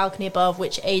 you've got a balcony above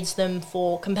which aids them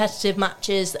for competitive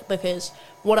matches, because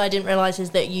what I didn't realise is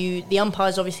that the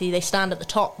umpires, obviously, they stand at the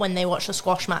top when they watch the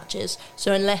squash matches.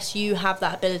 So unless you have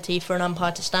that ability for an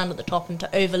umpire to stand at the top and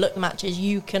to overlook the matches,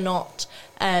 you cannot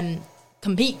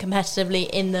compete competitively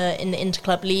in the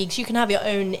interclub leagues. You can have your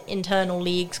own internal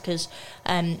leagues because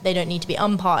they don't need to be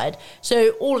umpired.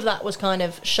 So all of that was kind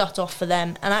of shut off for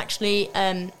them. And actually,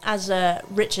 as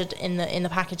Richard in the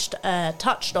package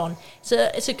touched on,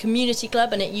 it's a community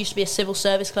club, and it used to be a civil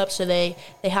service club. So they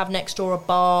have next door a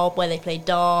bar where they play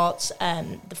darts.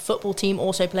 The football team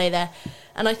also play there,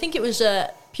 and I think it was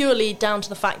purely down to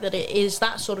the fact that it is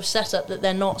that sort of setup that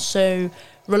they're not so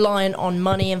reliant on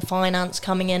money and finance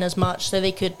coming in as much, so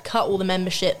they could cut all the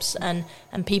memberships and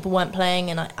people weren't playing.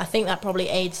 And I think that probably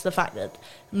aids the fact that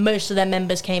most of their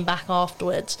members came back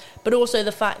afterwards, but also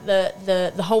the fact that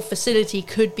the whole facility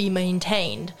could be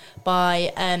maintained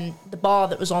by the bar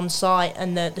that was on site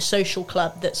and the social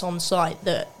club that's on site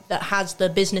that has the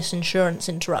business insurance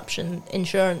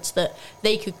insurance that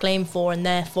they could claim for, and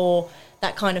therefore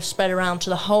that kind of spread around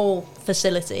to the whole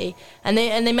facility, and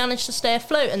they managed to stay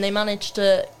afloat, and they managed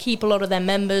to keep a lot of their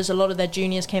members. A lot of their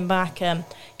juniors came back.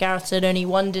 Gareth said only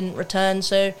one didn't return,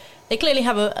 so they clearly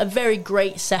have a very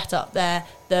great setup there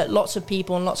that lots of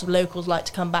people and lots of locals like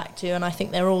to come back to, and I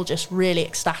think they're all just really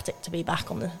ecstatic to be back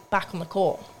on the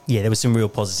court. Yeah, there was some real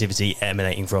positivity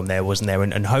emanating from there, wasn't there?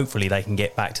 And hopefully they can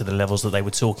get back to the levels that they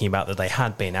were talking about that they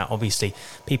had been at. Obviously,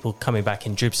 people coming back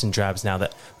in dribs and drabs now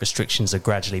that restrictions are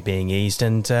gradually being eased.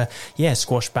 And,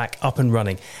 squash back up and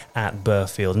running at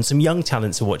Burfield. And some young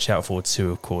talent to watch out for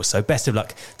too, of course. So best of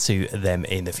luck to them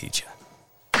in the future.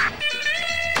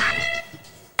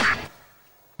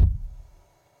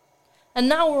 And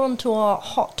now we're on to our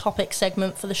hot topic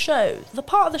segment for the show, the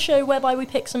part of the show whereby we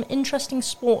pick some interesting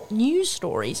sport news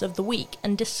stories of the week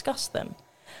and discuss them.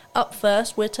 Up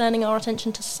first, we're turning our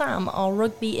attention to Sam, our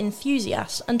rugby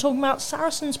enthusiast, and talking about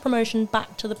Saracens' promotion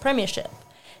back to the Premiership.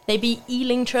 They beat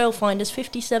Ealing Trailfinders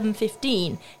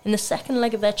 57-15 in the second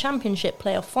leg of their championship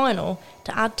playoff final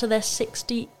to add to their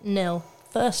 60-0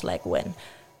 first leg win.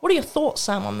 What are your thoughts,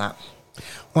 Sam, on that?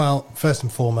 Well, first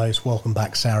and foremost, welcome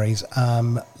back, Saris.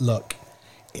 Look,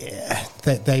 yeah,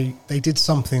 they did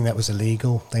something that was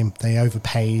illegal. They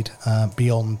overpaid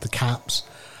beyond the caps.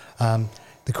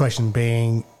 The question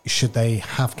being, should they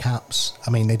have caps? I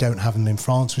mean, they don't have them in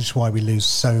France, which is why we lose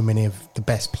so many of the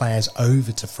best players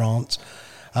over to France.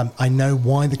 I know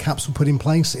why the caps were put in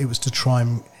place. It was to try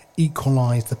and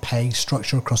equalise the pay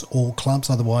structure across all clubs.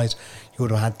 Otherwise, you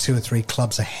would have had 2 or 3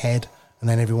 clubs ahead, and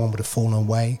then everyone would have fallen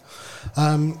away.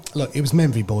 Look, it was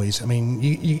Menvy boys. I mean,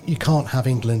 you can't have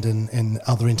England and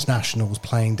other internationals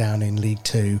playing down in League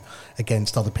 2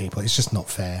 against other people. It's just not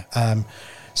fair.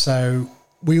 So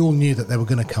we all knew that they were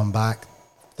going to come back.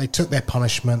 They took their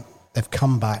punishment. They've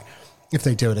come back. If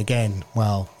they do it again,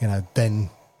 well,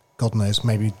 then God knows,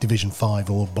 maybe Division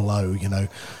 5 or below,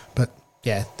 But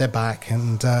yeah, they're back,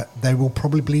 and they will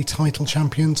probably be title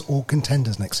champions or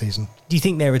contenders next season. Do you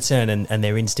think their return and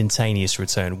their instantaneous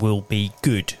return will be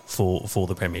good for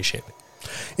the Premiership?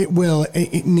 It will.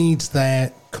 It needs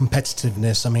their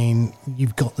competitiveness. I mean,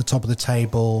 you've got the top of the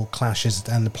table clashes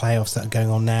and the playoffs that are going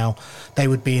on now. They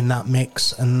would be in that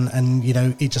mix, and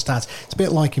it just adds. It's a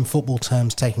bit like in football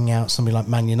terms, taking out somebody like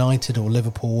Man United or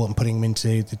Liverpool and putting them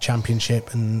into the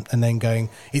Championship, and then going,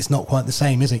 it's not quite the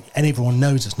same, is it? And everyone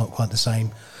knows it's not quite the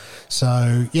same.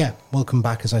 So yeah, welcome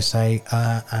back, as I say.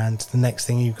 And the next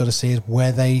thing you've got to see is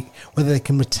whether they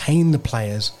can retain the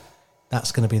players.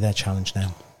 That's going to be their challenge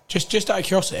now. Just out of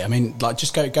curiosity, I mean, like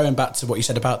just going back to what you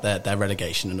said about their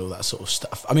relegation and all that sort of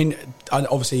stuff. I mean,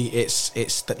 obviously it's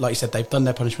like you said, they've done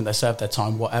their punishment, they served their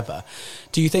time, whatever.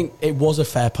 Do you think it was a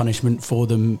fair punishment for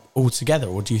them altogether,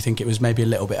 or do you think it was maybe a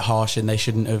little bit harsh and they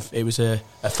shouldn't have? It was a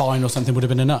fine or something would have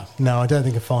been enough? No, I don't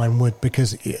think a fine would,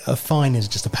 because a fine is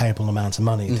just a payable amount of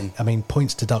money. I mean,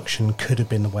 points deduction could have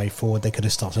been the way forward. They could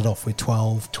have started off with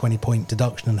 12, 20 point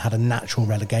deduction and had a natural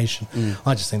relegation.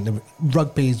 I just think the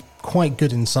rugby is quite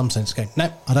good in some sense, going,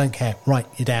 no, I don't care, right,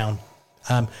 you're down.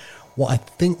 What I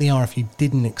think the RFU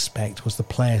didn't expect was the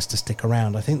players to stick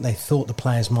around. I think they thought the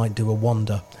players might do a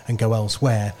wander and go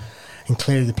elsewhere, and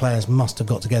clearly the players must have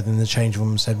got together in the change room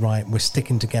and said, right, we're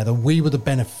sticking together. We were the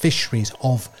beneficiaries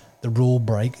of the rule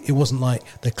break. It wasn't like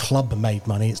the club made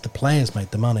money, it's the players made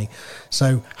the money.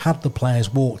 So had the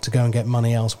players walked to go and get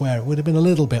money elsewhere, it would have been a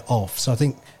little bit off. So I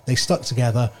think they stuck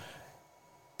together,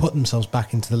 put themselves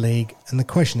back into the league, and the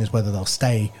question is whether they'll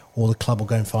stay or the club will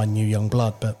go and find new young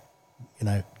blood. But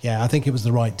I think it was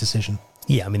the right decision.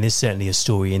 Yeah, I mean, there's certainly a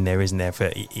story in there, isn't there,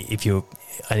 for if you're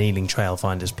an Ealing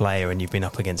Trailfinders player and you've been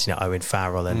up against Owen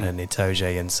Farrell and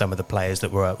Itoje and some of the players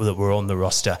that were on the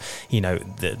roster,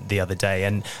 the other day,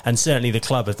 and certainly the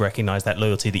club have recognised that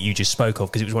loyalty that you just spoke of,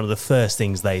 because it was one of the first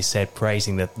things they said,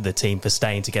 praising the team for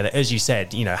staying together. As you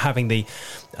said, having the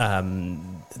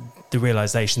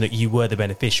realisation that you were the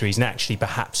beneficiaries, and actually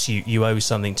perhaps you owe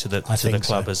something to the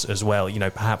club as well.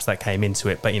 Perhaps that came into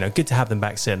it, but good to have them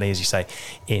back, certainly, as you say,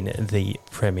 in the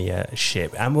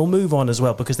Premiership. And we'll move on as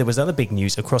well, because there was other big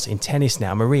news across in tennis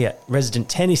now. Maria, resident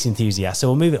tennis enthusiast, so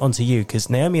we'll move it on to you, because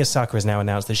Naomi Osaka has now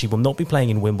announced that she will not be playing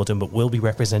in Wimbledon but will be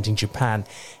representing Japan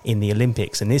in the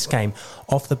Olympics, and this came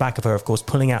off the back of her, of course,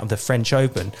 pulling out of the French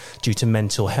Open due to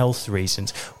mental health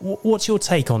reasons. What's your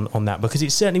take on that? Because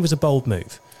it certainly was a bold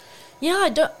move.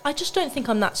 Yeah, I just don't think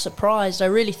I'm that surprised. I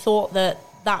really thought that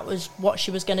was what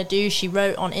she was going to do. She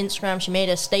wrote on Instagram, she made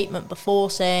a statement before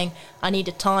saying, I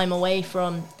needed time away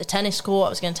from the tennis court, I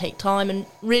was going to take time. And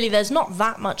really, there's not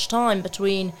that much time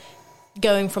between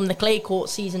going from the clay court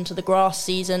season to the grass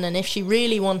season. And if she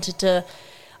really wanted to,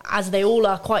 as they all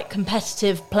are quite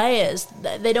competitive players,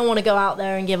 they don't want to go out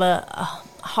there and give a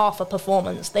half a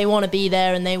performance. They want to be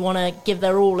there and they want to give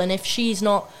their all. And if she's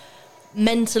not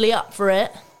mentally up for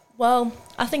it, well,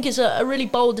 I think it's a really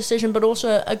bold decision, but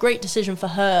also a great decision for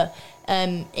her,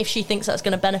 if she thinks that's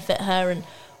going to benefit her. And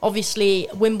obviously,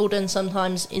 Wimbledon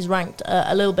sometimes is ranked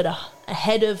a little bit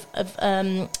ahead of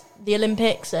the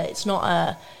Olympics. It's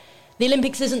not the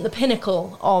Olympics isn't the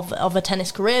pinnacle of a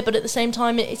tennis career, but at the same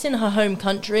time, it's in her home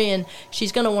country, and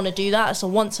she's going to want to do that. It's a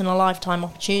once in a lifetime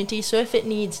opportunity. So if it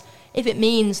means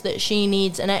that she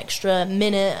needs an extra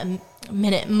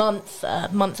month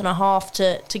and a half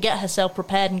to get herself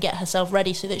prepared and get herself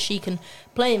ready so that she can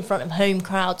play in front of home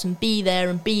crowds and be there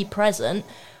and be present,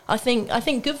 I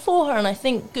think good for her, and I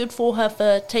think good for her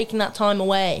for taking that time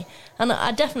away. And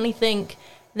I definitely think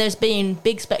there's been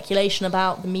big speculation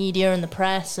about the media and the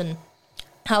press and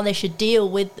how they should deal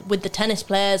with the tennis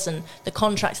players and the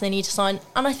contracts they need to sign.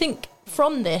 And I think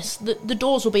from this, the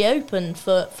doors will be open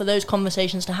for those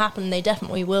conversations to happen. They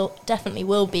definitely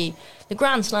will be. The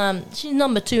Grand Slam, she's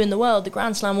number 2 in the world. The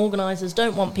Grand Slam organisers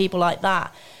don't want people like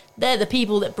that. They're the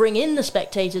people that bring in the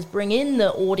spectators, bring in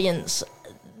the audience.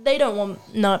 They don't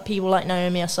want people like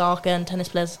Naomi Osaka and tennis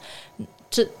players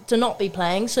to not be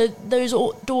playing. So those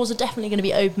doors are definitely going to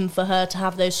be open for her to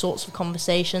have those sorts of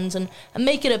conversations and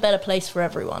make it a better place for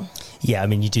everyone. Yeah, I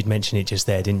mean, you did mention it just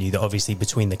there, didn't you, that obviously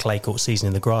between the clay court season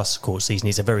and the grass court season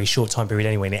is a very short time period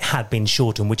anyway, and it had been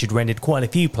shortened, which had rendered quite a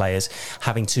few players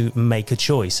having to make a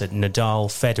choice. Nadal,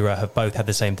 Federer have both had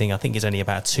the same thing. I think it's only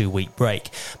about a 2-week break.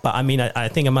 But I mean, I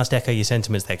think I must echo your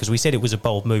sentiments there, because we said it was a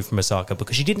bold move from Osaka,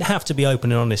 because she didn't have to be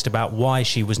open and honest about why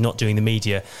she was not doing the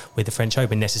media with the French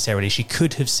Open necessarily. She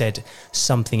could have said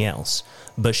something else,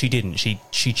 but she didn't. She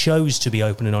chose to be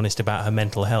open and honest about her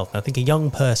mental health. And I think a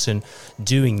young person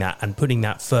doing that and putting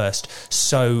that first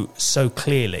so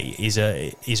clearly is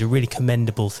a really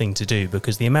commendable thing to do,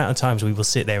 because the amount of times we will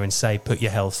sit there and say put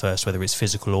your health first, whether it's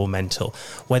physical or mental,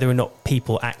 whether or not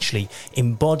people actually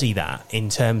embody that in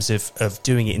terms of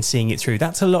doing it and seeing it through,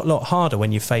 that's a lot harder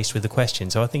when you're faced with the question.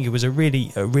 So I think it was a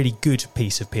really good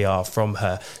piece of PR from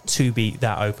her to be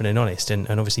that open and honest, and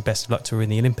obviously best of luck to her in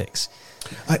the Olympics.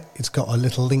 It's got a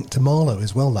little link to Marlow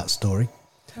as well, that story,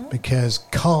 because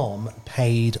Calm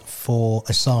paid for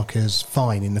Osaka's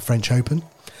fine in the French Open,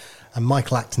 and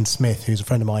Michael Acton-Smith, who's a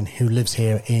friend of mine who lived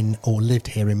here in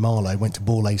Marlow, went to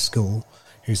Borlée School,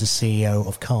 who's the CEO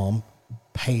of Calm,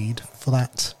 paid for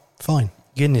that fine.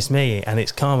 Goodness me. And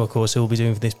it's Calm, of course, who will be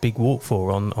doing this big walk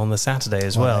for on the Saturday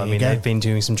as well. I mean, they've been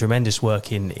doing some tremendous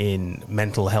work in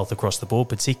mental health across the board,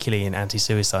 particularly in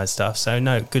anti-suicide stuff. So,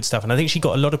 no, good stuff. And I think she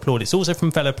got a lot of plaudits, also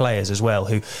from fellow players as well,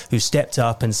 who stepped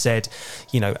up and said,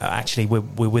 actually, we're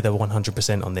with her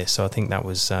 100% on this. So I think that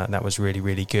was really,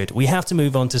 really good. We have to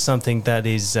move on to something that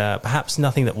is perhaps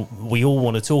nothing that we all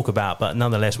want to talk about, but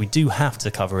nonetheless, we do have to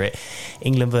cover it.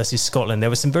 England versus Scotland. There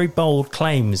were some very bold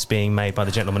claims being made by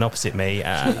the gentleman opposite me.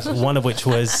 One of which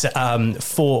was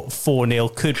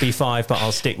 4-0, could be 5, but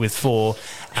I'll stick with 4.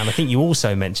 And I think you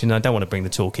also mentioned, I don't want to bring the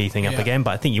Torquay thing up again,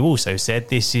 but I think you also said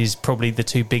this is probably the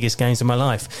 2 biggest games of my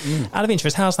life. Out of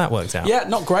interest, how's that worked out? Yeah,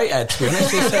 not great, Ed, to be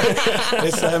honest.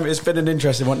 It's been an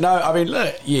interesting one. No, I mean,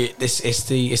 look, it's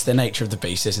the nature of the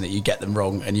beast, isn't it? You get them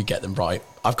wrong and you get them right.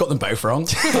 I've got them both wrong.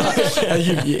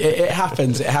 It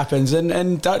happens.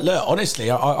 And look, honestly,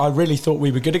 I really thought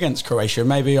we were good against Croatia.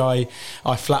 Maybe I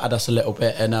flattered us a little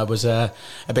bit, and I was a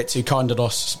bit too kind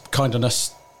on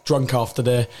us, drunk after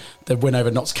the win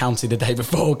over Notts County the day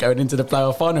before going into the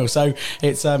playoff final. So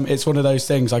it's one of those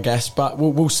things, I guess. But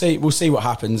we'll see what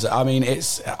happens. I mean,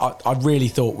 I really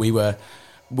thought we were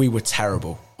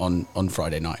terrible on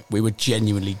Friday night. We were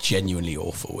genuinely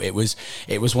awful. It was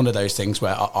one of those things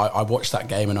where I watched that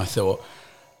game and I thought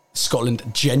Scotland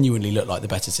genuinely looked like the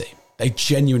better team. They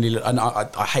genuinely look, and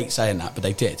I hate saying that, but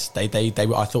they did. They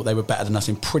I thought they were better than us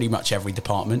in pretty much every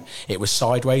department. It was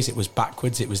sideways, it was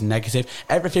backwards, it was negative.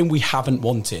 Everything we haven't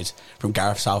wanted from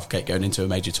Gareth Southgate going into a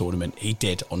major tournament, he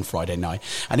did on Friday night.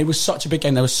 And it was such a big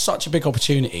game. There was such a big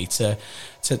opportunity to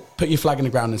put your flag in the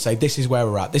ground and say, this is where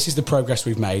we're at, this is the progress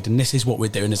we've made, and this is what we're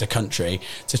doing as a country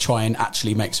to try and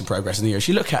actually make some progress in the Euros.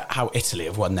 You look at how Italy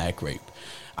have won their group.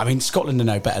 I mean, Scotland are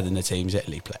no better than the teams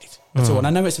Italy played. That's all. And I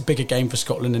know it's a bigger game for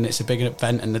Scotland and it's a bigger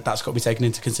event and that's got to be taken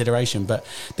into consideration. But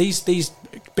these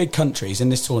big countries in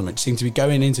this tournament seem to be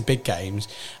going into big games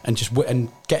and just and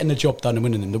getting the job done and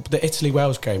winning them. The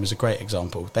Italy-Wales game is a great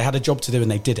example. They had a job to do and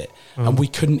they did it. And we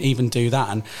couldn't even do that.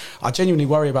 And I genuinely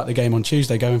worry about the game on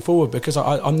Tuesday going forward because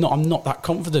I'm not that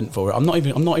confident for it. I'm not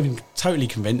even totally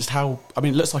convinced how. I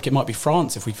mean, it looks like it might be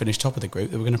France if we finish top of the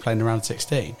group that we're going to play in the round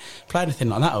 16. Play anything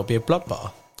like that, it'll be a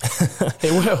bloodbath.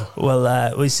 It will.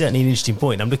 Well, it's certainly an interesting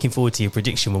point. I'm looking forward to your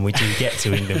prediction when we do get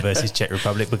to England versus Czech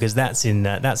Republic because that's in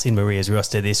Maria's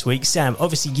roster this week. Sam,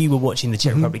 obviously you were watching the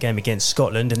Czech Republic game against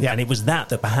Scotland and it was that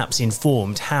perhaps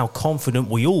informed how confident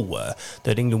we all were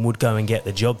that England would go and get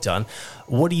the job done.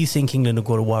 What do you think England have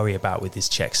got to worry about with this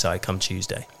Czech side come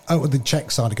Tuesday? Oh, well, the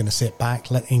Czech side are going to sit back,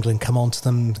 let England come onto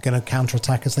them. They're going to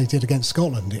counter-attack as they did against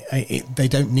Scotland. They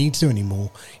don't need to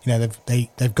anymore. You know,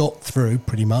 they've got through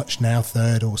pretty much now,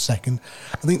 third or second.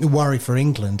 I think the worry for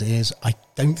England is I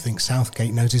don't think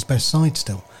Southgate knows his best side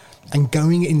still. And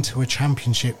going into a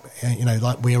championship,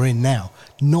 like we're in now,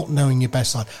 not knowing your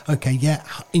best side. Okay, yeah,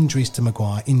 injuries to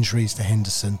Maguire, injuries to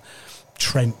Henderson,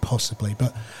 Trent possibly,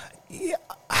 but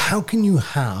how can you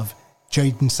have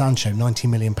Jadon Sancho, £90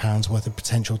 million worth of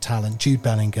potential talent, Jude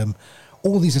Bellingham,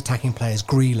 all these attacking players,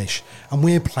 Grealish, and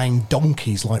we're playing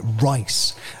donkeys like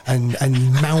Rice and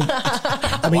Mount.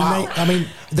 I mean,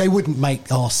 they wouldn't make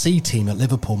our C team at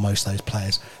Liverpool, most of those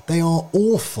players. They are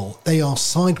awful. They are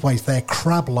sideways. They're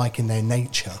crab-like in their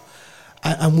nature.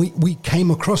 And we came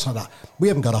across like that. We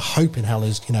haven't got a hope in hell,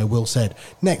 as Will said.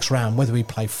 Next round, whether we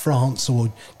play France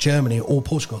or Germany or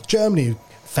Portugal. Germany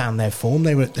found their form.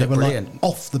 They were like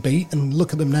off the beat, and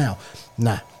look at them now.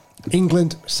 Nah,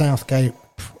 England, Southgate.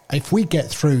 If we get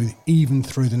through, even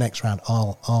through the next round,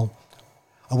 I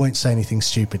won't say anything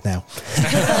stupid now.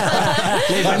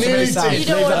 I nearly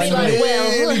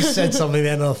said something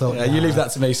then. I thought, you leave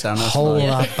that to me, Sam. Hold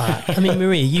that back. I mean,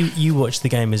 Maria, you watched the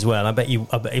game as well. I bet you.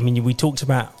 I mean, we talked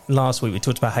about last week. We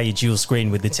talked about how you dual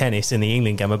screen with the tennis and the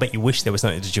England game. I bet you wish there was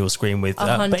something to dual screen with.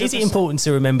 But is it important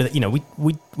to remember that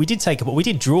we did take we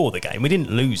did draw the game. We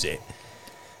didn't lose it.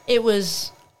 It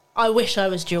was. I wish I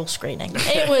was dual screening.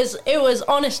 It was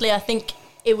honestly, I think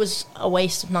it was a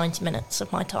waste of 90 minutes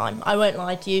of my time. I won't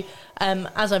lie to you.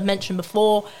 As I've mentioned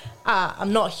before,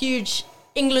 I'm not a huge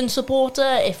England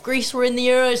supporter. If Greece were in the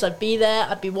Euros, I'd be there,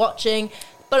 I'd be watching.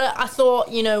 But I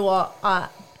thought, you know what, I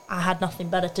had nothing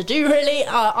better to do, really.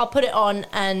 I'll put it on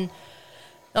and...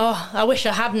 I wish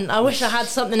I hadn't. I wish I had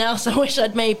something else. I wish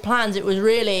I'd made plans. It was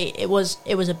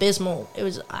abysmal. It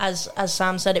was, as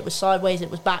Sam said, it was sideways, it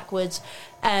was backwards.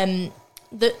 They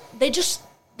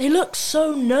look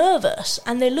so nervous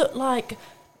and they look like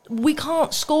we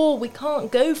can't score, we can't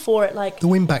go for it. Like the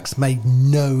wing-backs made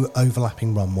no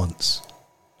overlapping run once.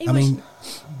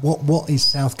 What is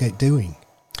Southgate doing?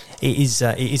 It is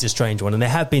a strange one, and there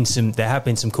have been some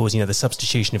cause. The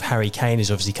substitution of Harry Kane has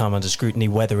obviously come under scrutiny,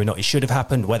 whether or not it should have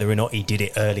happened, whether or not he did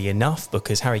it early enough,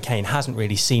 because Harry Kane hasn't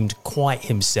really seemed quite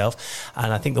himself.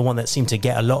 And I think the one that seemed to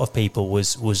get a lot of people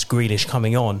was Grealish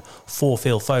coming on for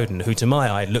Phil Foden, who to my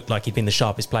eye looked like he'd been the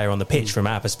sharpest player on the pitch from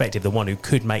our perspective, the one who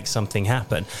could make something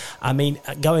happen. I mean,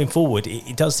 going forward,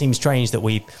 it does seem strange that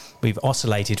we've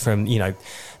oscillated from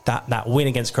that win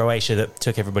against Croatia that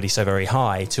took everybody so very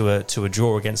high to a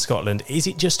draw against Scotland. Is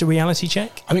it just a reality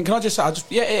check? I mean, can I just say,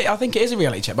 I think it is a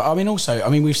reality check. But I mean, also,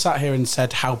 we've sat here and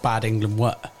said how bad England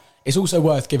were. It's also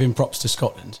worth giving props to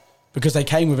Scotland because they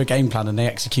came with a game plan and they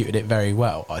executed it very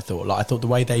well. I thought the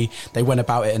way they went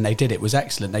about it and they did it was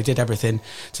excellent. They did everything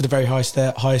to the very highest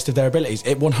of their abilities.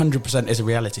 It 100% is a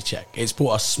reality check. It's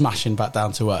brought us smashing back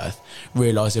down to earth,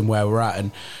 realising where we're at.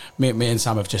 And me and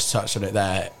Sam have just touched on it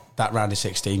there. That round of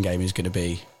 16 game is going to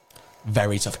be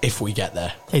very tough if we get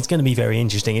there. It's going to be very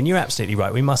interesting, and you're absolutely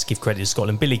right. We must give credit to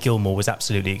Scotland. Billy Gilmour was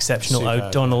absolutely exceptional. Superb.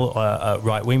 O'Donnell,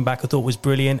 right wing back, I thought was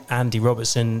brilliant. Andy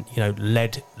Robertson,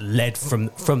 led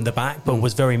from the back, but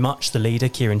was very much the leader.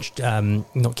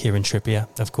 Not Kieran Trippier,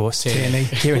 of course.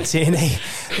 Kieran Tierney.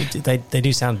 They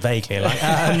do sound vaguely like.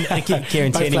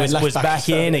 Kieran Tierney was back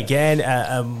in again.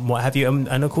 What have you?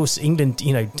 And of course, England.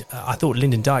 I thought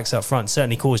Lyndon Dykes up front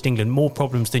certainly caused England more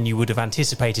problems than you would have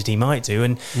anticipated he might do,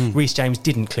 and Reece James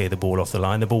didn't clear the ball off the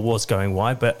line. The ball was going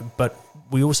wide, but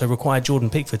we also required Jordan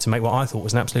Pickford to make what I thought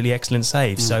was an absolutely excellent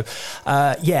save. So,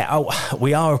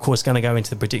 we are, of course, going to go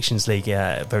into the Predictions League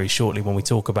very shortly when we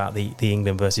talk about the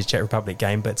England versus Czech Republic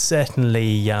game, but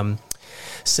certainly going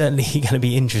to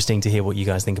be interesting to hear what you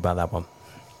guys think about that one.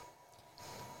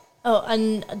 Oh,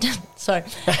 and sorry.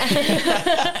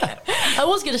 I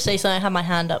was going to say something. I had my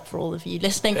hand up for all of you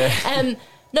listening.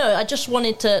 No, I just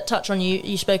wanted to touch on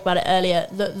you spoke about it earlier,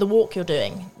 the walk you're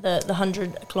doing, the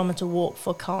 100-kilometre walk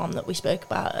for Calm that we spoke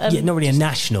about. Not really a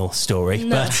national story,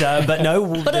 no. but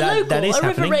no, but a local, that is a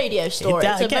happening. River Radio story.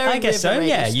 I guess so.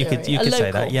 Yeah, you could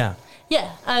say that. Yeah.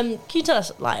 Yeah. Can you tell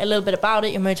us a little bit about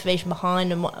it, your motivation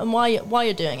behind, and why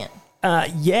you're doing it?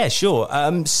 Yeah, sure.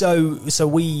 So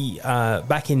we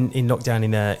back in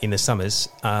lockdown in the summers.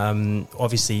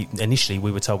 Obviously, initially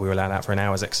we were told we were allowed out for an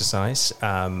hour's exercise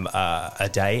a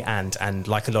day, and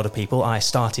like a lot of people, I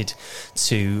started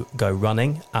to go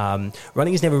running.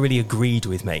 Running has never really agreed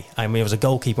with me. I mean, I was a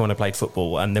goalkeeper when I played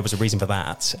football, and there was a reason for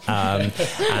that.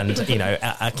 And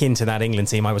akin to that England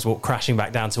team, I was crashing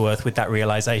back down to earth with that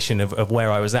realization of where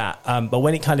I was at. But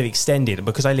when it kind of extended,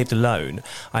 because I lived alone,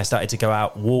 I started to go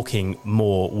out walking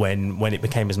more when it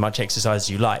became as much exercise as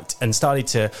you liked, and started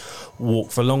to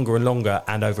walk for longer and longer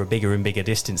and over bigger and bigger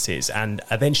distances, and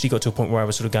eventually got to a point where I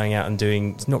was sort of going out and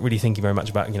doing, not really thinking very much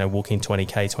about walking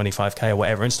 20k 25k or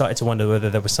whatever, and started to wonder whether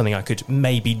there was something I could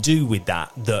maybe do with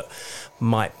that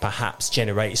might perhaps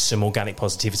generate some organic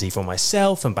positivity for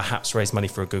myself and perhaps raise money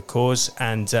for a good cause.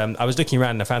 And I was looking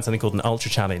around and I found something called an ultra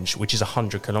challenge, which is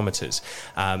 100 kilometers.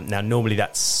 Now normally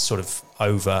that's sort of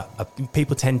over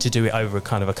people tend to do it over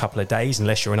kind of a couple of days,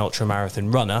 unless you're an ultra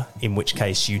marathon runner, in which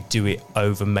case you do it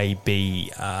over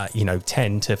maybe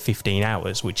 10 to 15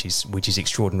 hours, which is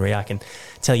extraordinary. I can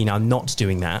tell you now, I'm not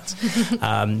doing that.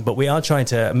 But we are trying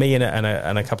to, me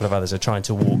and a couple of others are trying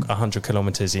to walk 100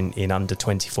 kilometers in under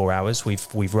 24 hours.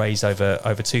 We've raised over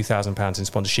 £2,000 in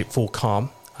sponsorship for Calm.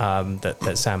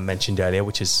 That Sam mentioned earlier,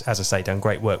 which is, as I say, done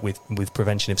great work with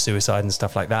prevention of suicide and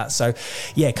stuff like that. So,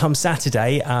 yeah, come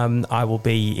Saturday, I will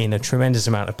be in a tremendous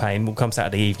amount of pain. We'll come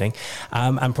Saturday evening,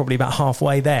 and probably about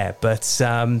halfway there. But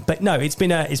no, it's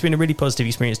been a really positive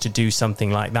experience to do something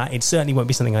like that. It certainly won't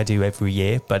be something I do every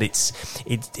year, but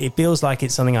it feels like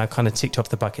it's something I've kind of ticked off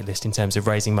the bucket list in terms of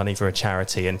raising money for a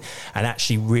charity and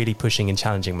actually really pushing and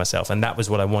challenging myself. And that was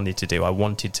what I wanted to do. I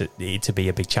wanted it to be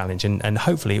a big challenge, and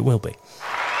hopefully it will be.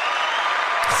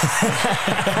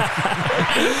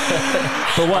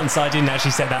 For once, I didn't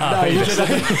actually set that up. No,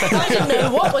 I didn't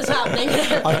know what was happening.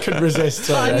 I couldn't resist.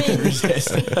 I couldn't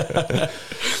resist.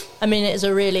 I mean, it is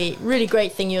a really, really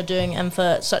great thing you're doing, and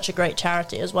for such a great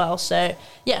charity as well. So,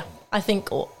 yeah, I think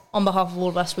on behalf of all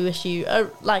of us, we wish you a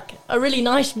really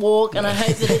nice walk, and I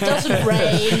hope that it doesn't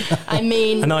rain. I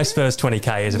mean, a nice first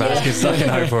 20k is about as good as I can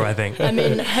hope for, I think. I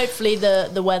mean, hopefully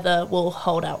the weather will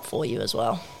hold out for you as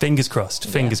well. Fingers crossed.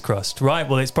 Fingers crossed. Right,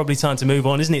 well, it's probably time to move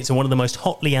on, isn't it, to one of the most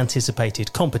hotly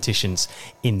anticipated competitions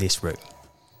in this room.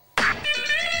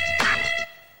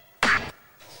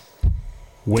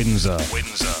 Windsor,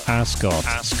 Ascot,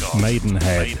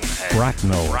 Maidenhead,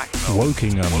 Bracknell,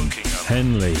 Wokingham,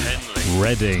 Henley,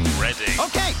 Reading.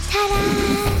 Okay.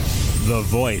 Ta-da! The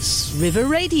voice. River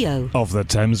Radio. Of the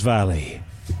Thames Valley.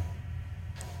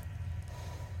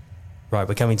 Right,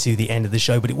 we're coming to the end of the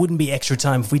show, but it wouldn't be extra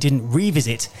time if we didn't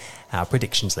revisit our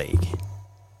Predictions League.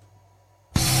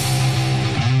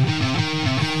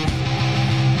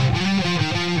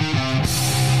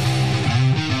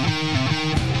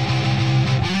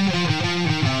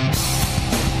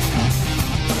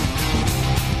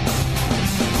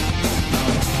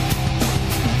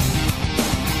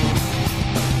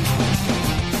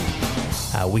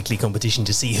 Weekly competition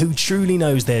to see who truly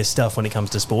knows their stuff when it comes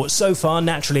to sport. So far,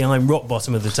 naturally, I'm rock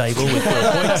bottom of the table with 4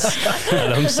 points,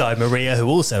 alongside Maria, who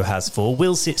also has 4.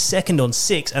 Will sits second on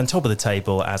 6, and top of the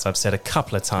table, as I've said a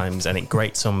couple of times, and it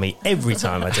grates on me every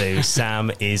time I do,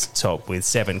 Sam is top with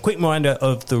 7. Quick reminder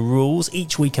of the rules.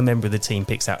 Each week, a member of the team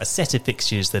picks out a set of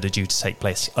fixtures that are due to take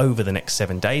place over the next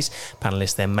 7 days.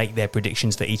 Panellists then make their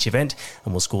predictions for each event,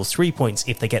 and will score 3 points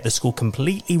if they get the score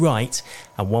completely right,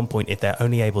 and 1 point if they're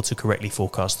only able to correctly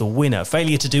forecast the winner.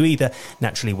 Failure to do either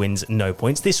naturally wins no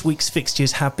points. This week's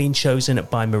fixtures have been chosen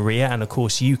by Maria, and of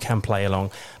course you can play along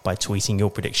by tweeting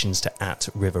your predictions to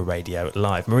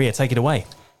 @RiverRadioLive. Maria, take it away.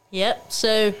 Yep,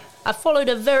 so I followed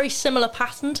a very similar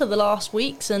pattern to the last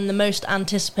week's, and the most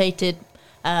anticipated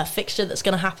fixture that's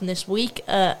going to happen this week.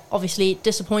 Obviously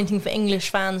disappointing for English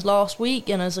fans last week,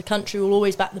 and as a country we'll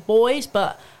always back the boys,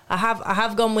 but I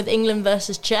have gone with England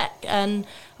versus Czech, and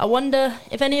I wonder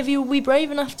if any of you will be brave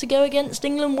enough to go against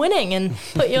England winning and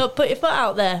put your foot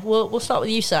out there. We'll start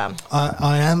with you, Sam.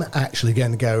 I am actually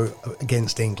going to go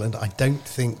against England. I don't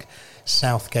think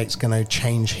Southgate's going to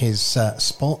change his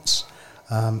spots.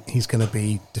 He's going to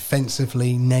be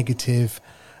defensively negative,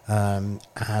 and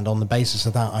on the basis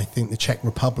of that, I think the Czech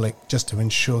Republic, just to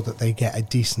ensure that they get a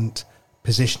decent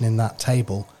position in that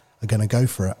table, are going to go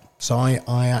for it. So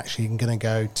I actually am going to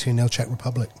go 2-0 Czech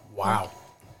Republic. Wow.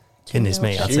 Goodness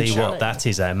me, I'll tell you what, that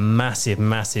is a massive,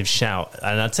 massive shout.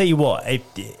 And I'll tell you what,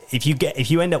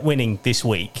 if you end up winning this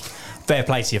week, fair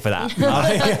play to you for that.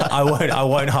 I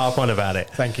won't harp on about it.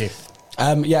 Thank you.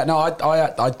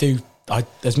 I do.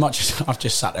 As much as I've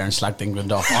just sat there and slagged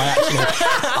England off,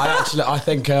 I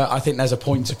think there's a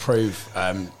point to prove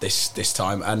this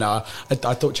time. And I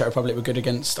thought Czech Republic were good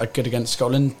against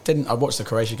Scotland. I watched the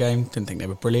Croatia game. Didn't think they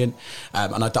were brilliant.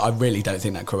 And I really don't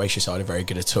think that Croatia side are very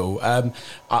good at all.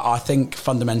 I think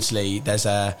fundamentally there's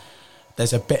a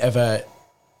bit of a,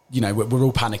 we're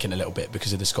all panicking a little bit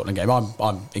because of the Scotland game.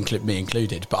 Me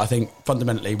included. But I think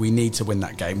fundamentally we need to win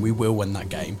that game. We will win that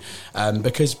game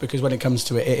because when it comes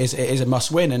to it, it is a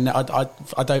must win. And I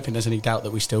don't think there's any doubt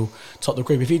that we still top the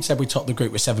group. If you'd said we topped the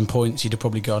group with 7 points, you'd have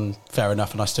probably gone fair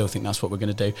enough. And I still think that's what we're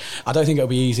going to do. I don't think it'll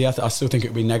be easy. I still think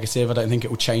it'll be negative. I don't think it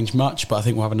will change much. But I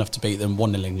think we'll have enough to beat them.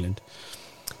 1-0 England.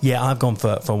 Yeah, I've gone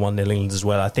for 1-0 England as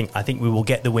well. I think we will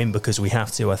get the win because we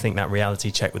have to. I think that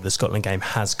reality check with the Scotland game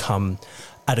has come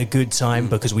at a good time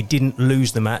because we didn't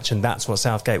lose the match, and that's what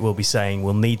Southgate will be saying.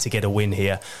 We'll need to get a win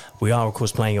here. We are, of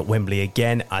course, playing at Wembley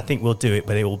again. I think we'll do it,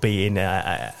 but it will be in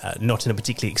not in a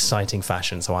particularly exciting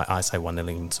fashion. So I say 1-0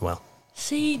 England as well.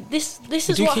 See, this is what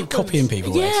you keep happens. copying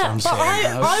people. Yeah, but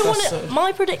I want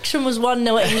my prediction was 1-0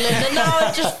 England, and now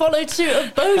I've just followed suit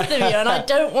of both of you, and I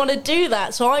don't want to do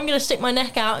that. So I'm going to stick my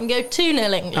neck out and go 2-0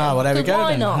 England. Oh, well, there we go.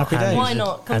 Why then. not? Happy days. Why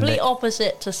not? Complete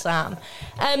opposite to Sam.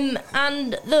 And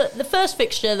the first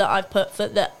fixture that I've put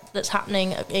that's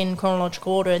happening in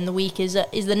chronological order in the week is the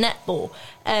netball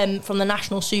from the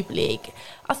National Super League.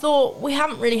 I thought we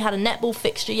haven't really had a netball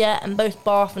fixture yet, and both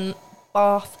Bath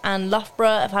and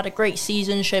Loughborough have had a great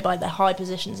season, shown by their high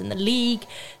positions in the league.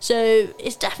 So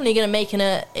it's definitely going to make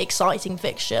an exciting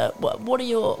fixture. What are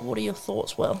your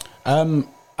thoughts, Will? I'm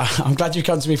glad you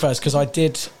come to me first because I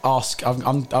did ask.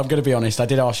 I'm going to be honest. I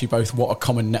did ask you both what a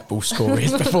common netball score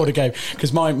is before the game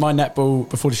because my netball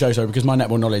before the show. Sorry, because my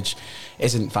netball knowledge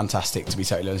isn't fantastic, to be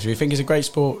totally honest with you. I think it's a great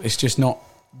sport. It's just not.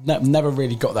 Never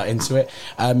really got that into it,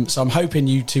 so I'm hoping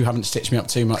you two haven't stitched me up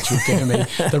too much with giving me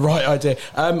the right idea.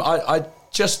 I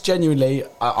just genuinely,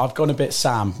 I've gone a bit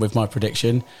Sam with my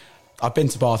prediction. I've been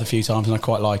to Bath a few times and I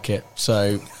quite like it.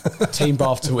 So, Team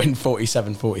Bath to win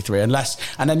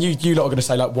 47-43, and then you lot are going to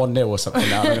say like 1-0 or something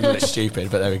now. I'm going to look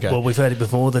stupid, but there we go. Well, we've heard it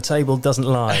before. The table doesn't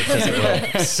lie, does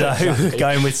it? So, exactly.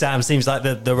 Going with Sam seems like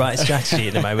the right strategy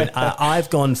at the moment. I've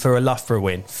gone for a Loughborough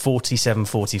win,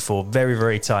 47-44. Very,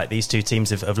 very tight. These two teams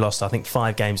have lost, I think,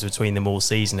 5 games between them all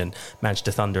season, and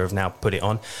Manchester Thunder have now put it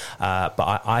on. But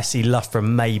I see Loughborough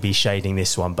maybe shading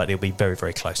this one, but it'll be very,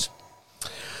 very close.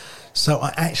 So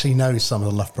I actually know some of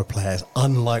the Loughborough players,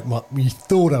 unlike what you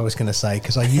thought I was going to say,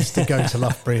 because I used to go to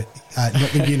Loughborough,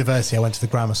 not the university, I went to the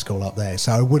grammar school up there,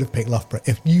 so I would have picked Loughborough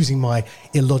if using my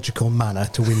illogical manner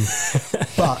to win.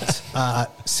 But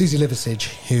Susie Liversidge,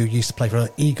 who used to play for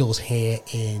Eagles here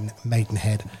in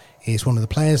Maidenhead, is one of the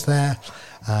players there.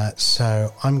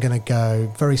 So I'm going to go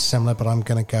very similar, but I'm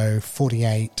going to go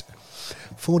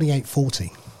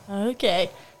 48-40. Okay.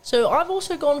 So I've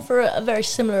also gone for a very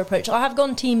similar approach. I have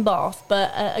gone Team Bath,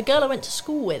 but a girl I went to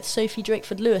school with, Sophie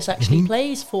Drakeford-Lewis, actually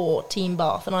plays for Team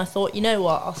Bath, and I thought, you know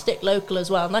what, I'll stick local as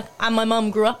well. And my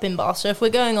mum grew up in Bath, so if we're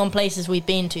going on places we've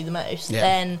been to the most,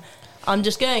 then I'm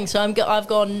just going. So I've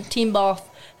gone Team Bath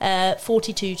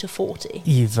 42-40.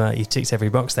 You've ticked every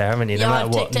box there, haven't you? No matter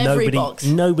what,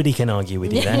 nobody can argue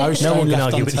with you there. No one can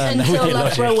argue with you until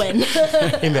Loughborough win.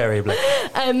 Invariably.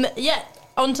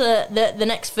 On to the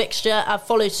next fixture. I've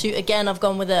followed suit again. I've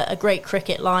gone with a great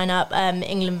cricket lineup.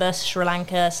 England versus Sri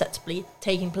Lanka, set to be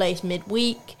taking place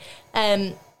midweek.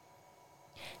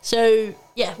 So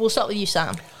we'll start with you,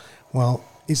 Sam. Well,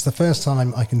 it's the first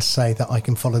time I can say that I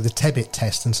can follow the Tebbit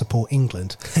test and support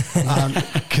England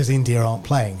because India aren't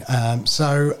playing. I'm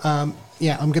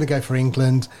going to go for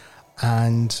England.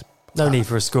 And no need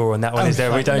for a score on that one, is there?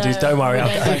 Don't worry.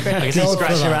 I can see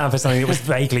scratching around for something that was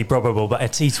vaguely probable, but a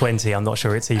T20, I'm not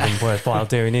sure it's even worthwhile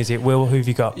doing, is it? Will, who have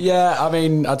you got? Yeah, I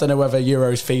mean, I don't know whether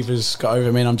Euros fever's got over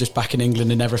me and I'm just back in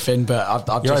England and everything, but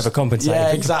You're overcompensating.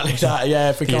 Yeah, exactly that.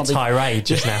 Yeah, if we can't tirade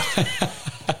just now.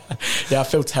 Yeah, I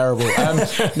feel terrible. I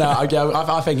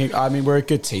think, we're a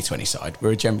good T20 side.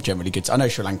 We're a generally good. I know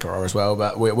Sri Lanka are as well,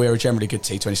 but we're a generally good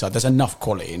T20 side. There's enough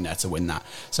quality in there to win that.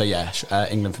 So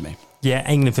England for me. Yeah,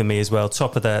 England for me as well.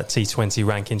 Top of the T20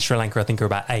 ranking. Sri Lanka, I think, are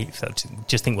about 8th. I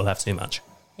just think we'll have too much.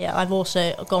 Yeah, I've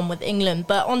also gone with England.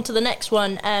 But on to the next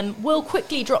one. We'll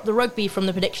quickly drop the rugby from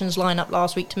the predictions lineup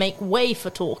last week to make way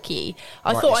for Torquay.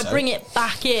 I thought I'd bring it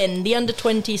back in. The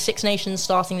under-20 Six Nations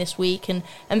starting this week. And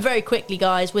very quickly,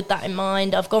 guys, with that in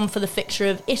mind, I've gone for the fixture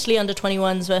of Italy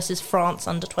under-21s versus France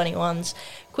under-21s.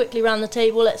 Quickly round the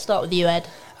table, let's start with you, Ed.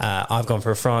 I've gone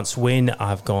for a France win.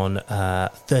 I've gone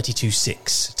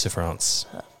 32-6 to France.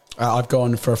 I've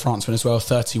gone for a France win as well,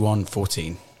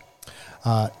 31-14.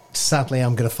 Sadly,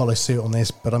 I'm going to follow suit on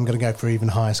this, but I'm going to go for even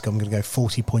higher score. I'm going to go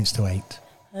 40 points to 8.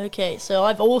 Okay, so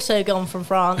I've also gone from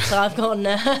France. I've gone...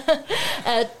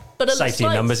 but a safety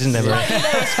numbers, isn't there?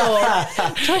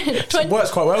 Slightly lower score.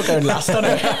 Works quite well going last, doesn't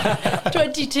it?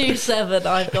 22-7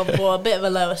 I've gone for. A bit of a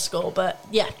lower score, but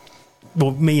yeah.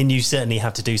 Well, me and you certainly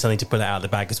have to do something to pull it out of the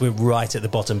bag because we're right at the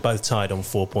bottom, both tied on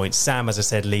 4 points. Sam, as I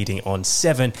said, leading on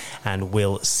 7 and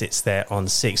Will sits there on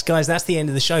 6. Guys, that's the end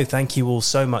of the show. Thank you all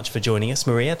so much for joining us.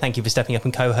 Maria, thank you for stepping up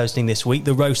and co-hosting this week.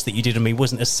 The roast that you did on me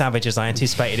wasn't as savage as I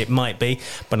anticipated it might be,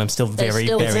 but I'm still very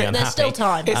unhappy. There's still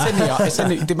time. It's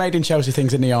in the Made in Chelsea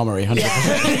things in the armoury, 100%.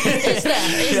 It's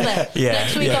there. Yeah,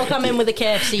 next week I'll come in with a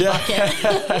KFC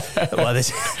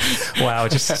bucket. Wow,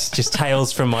 just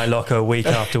tales from my locker week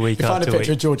after week after week. Find a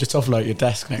picture of Georgia Toffolo at your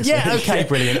desk next week. Yeah, okay,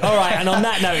 brilliant. All right, and on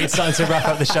that note, it's time to wrap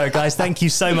up the show, guys. Thank you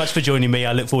so much for joining me.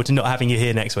 I look forward to not having you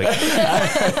here next week.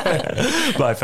 Bye.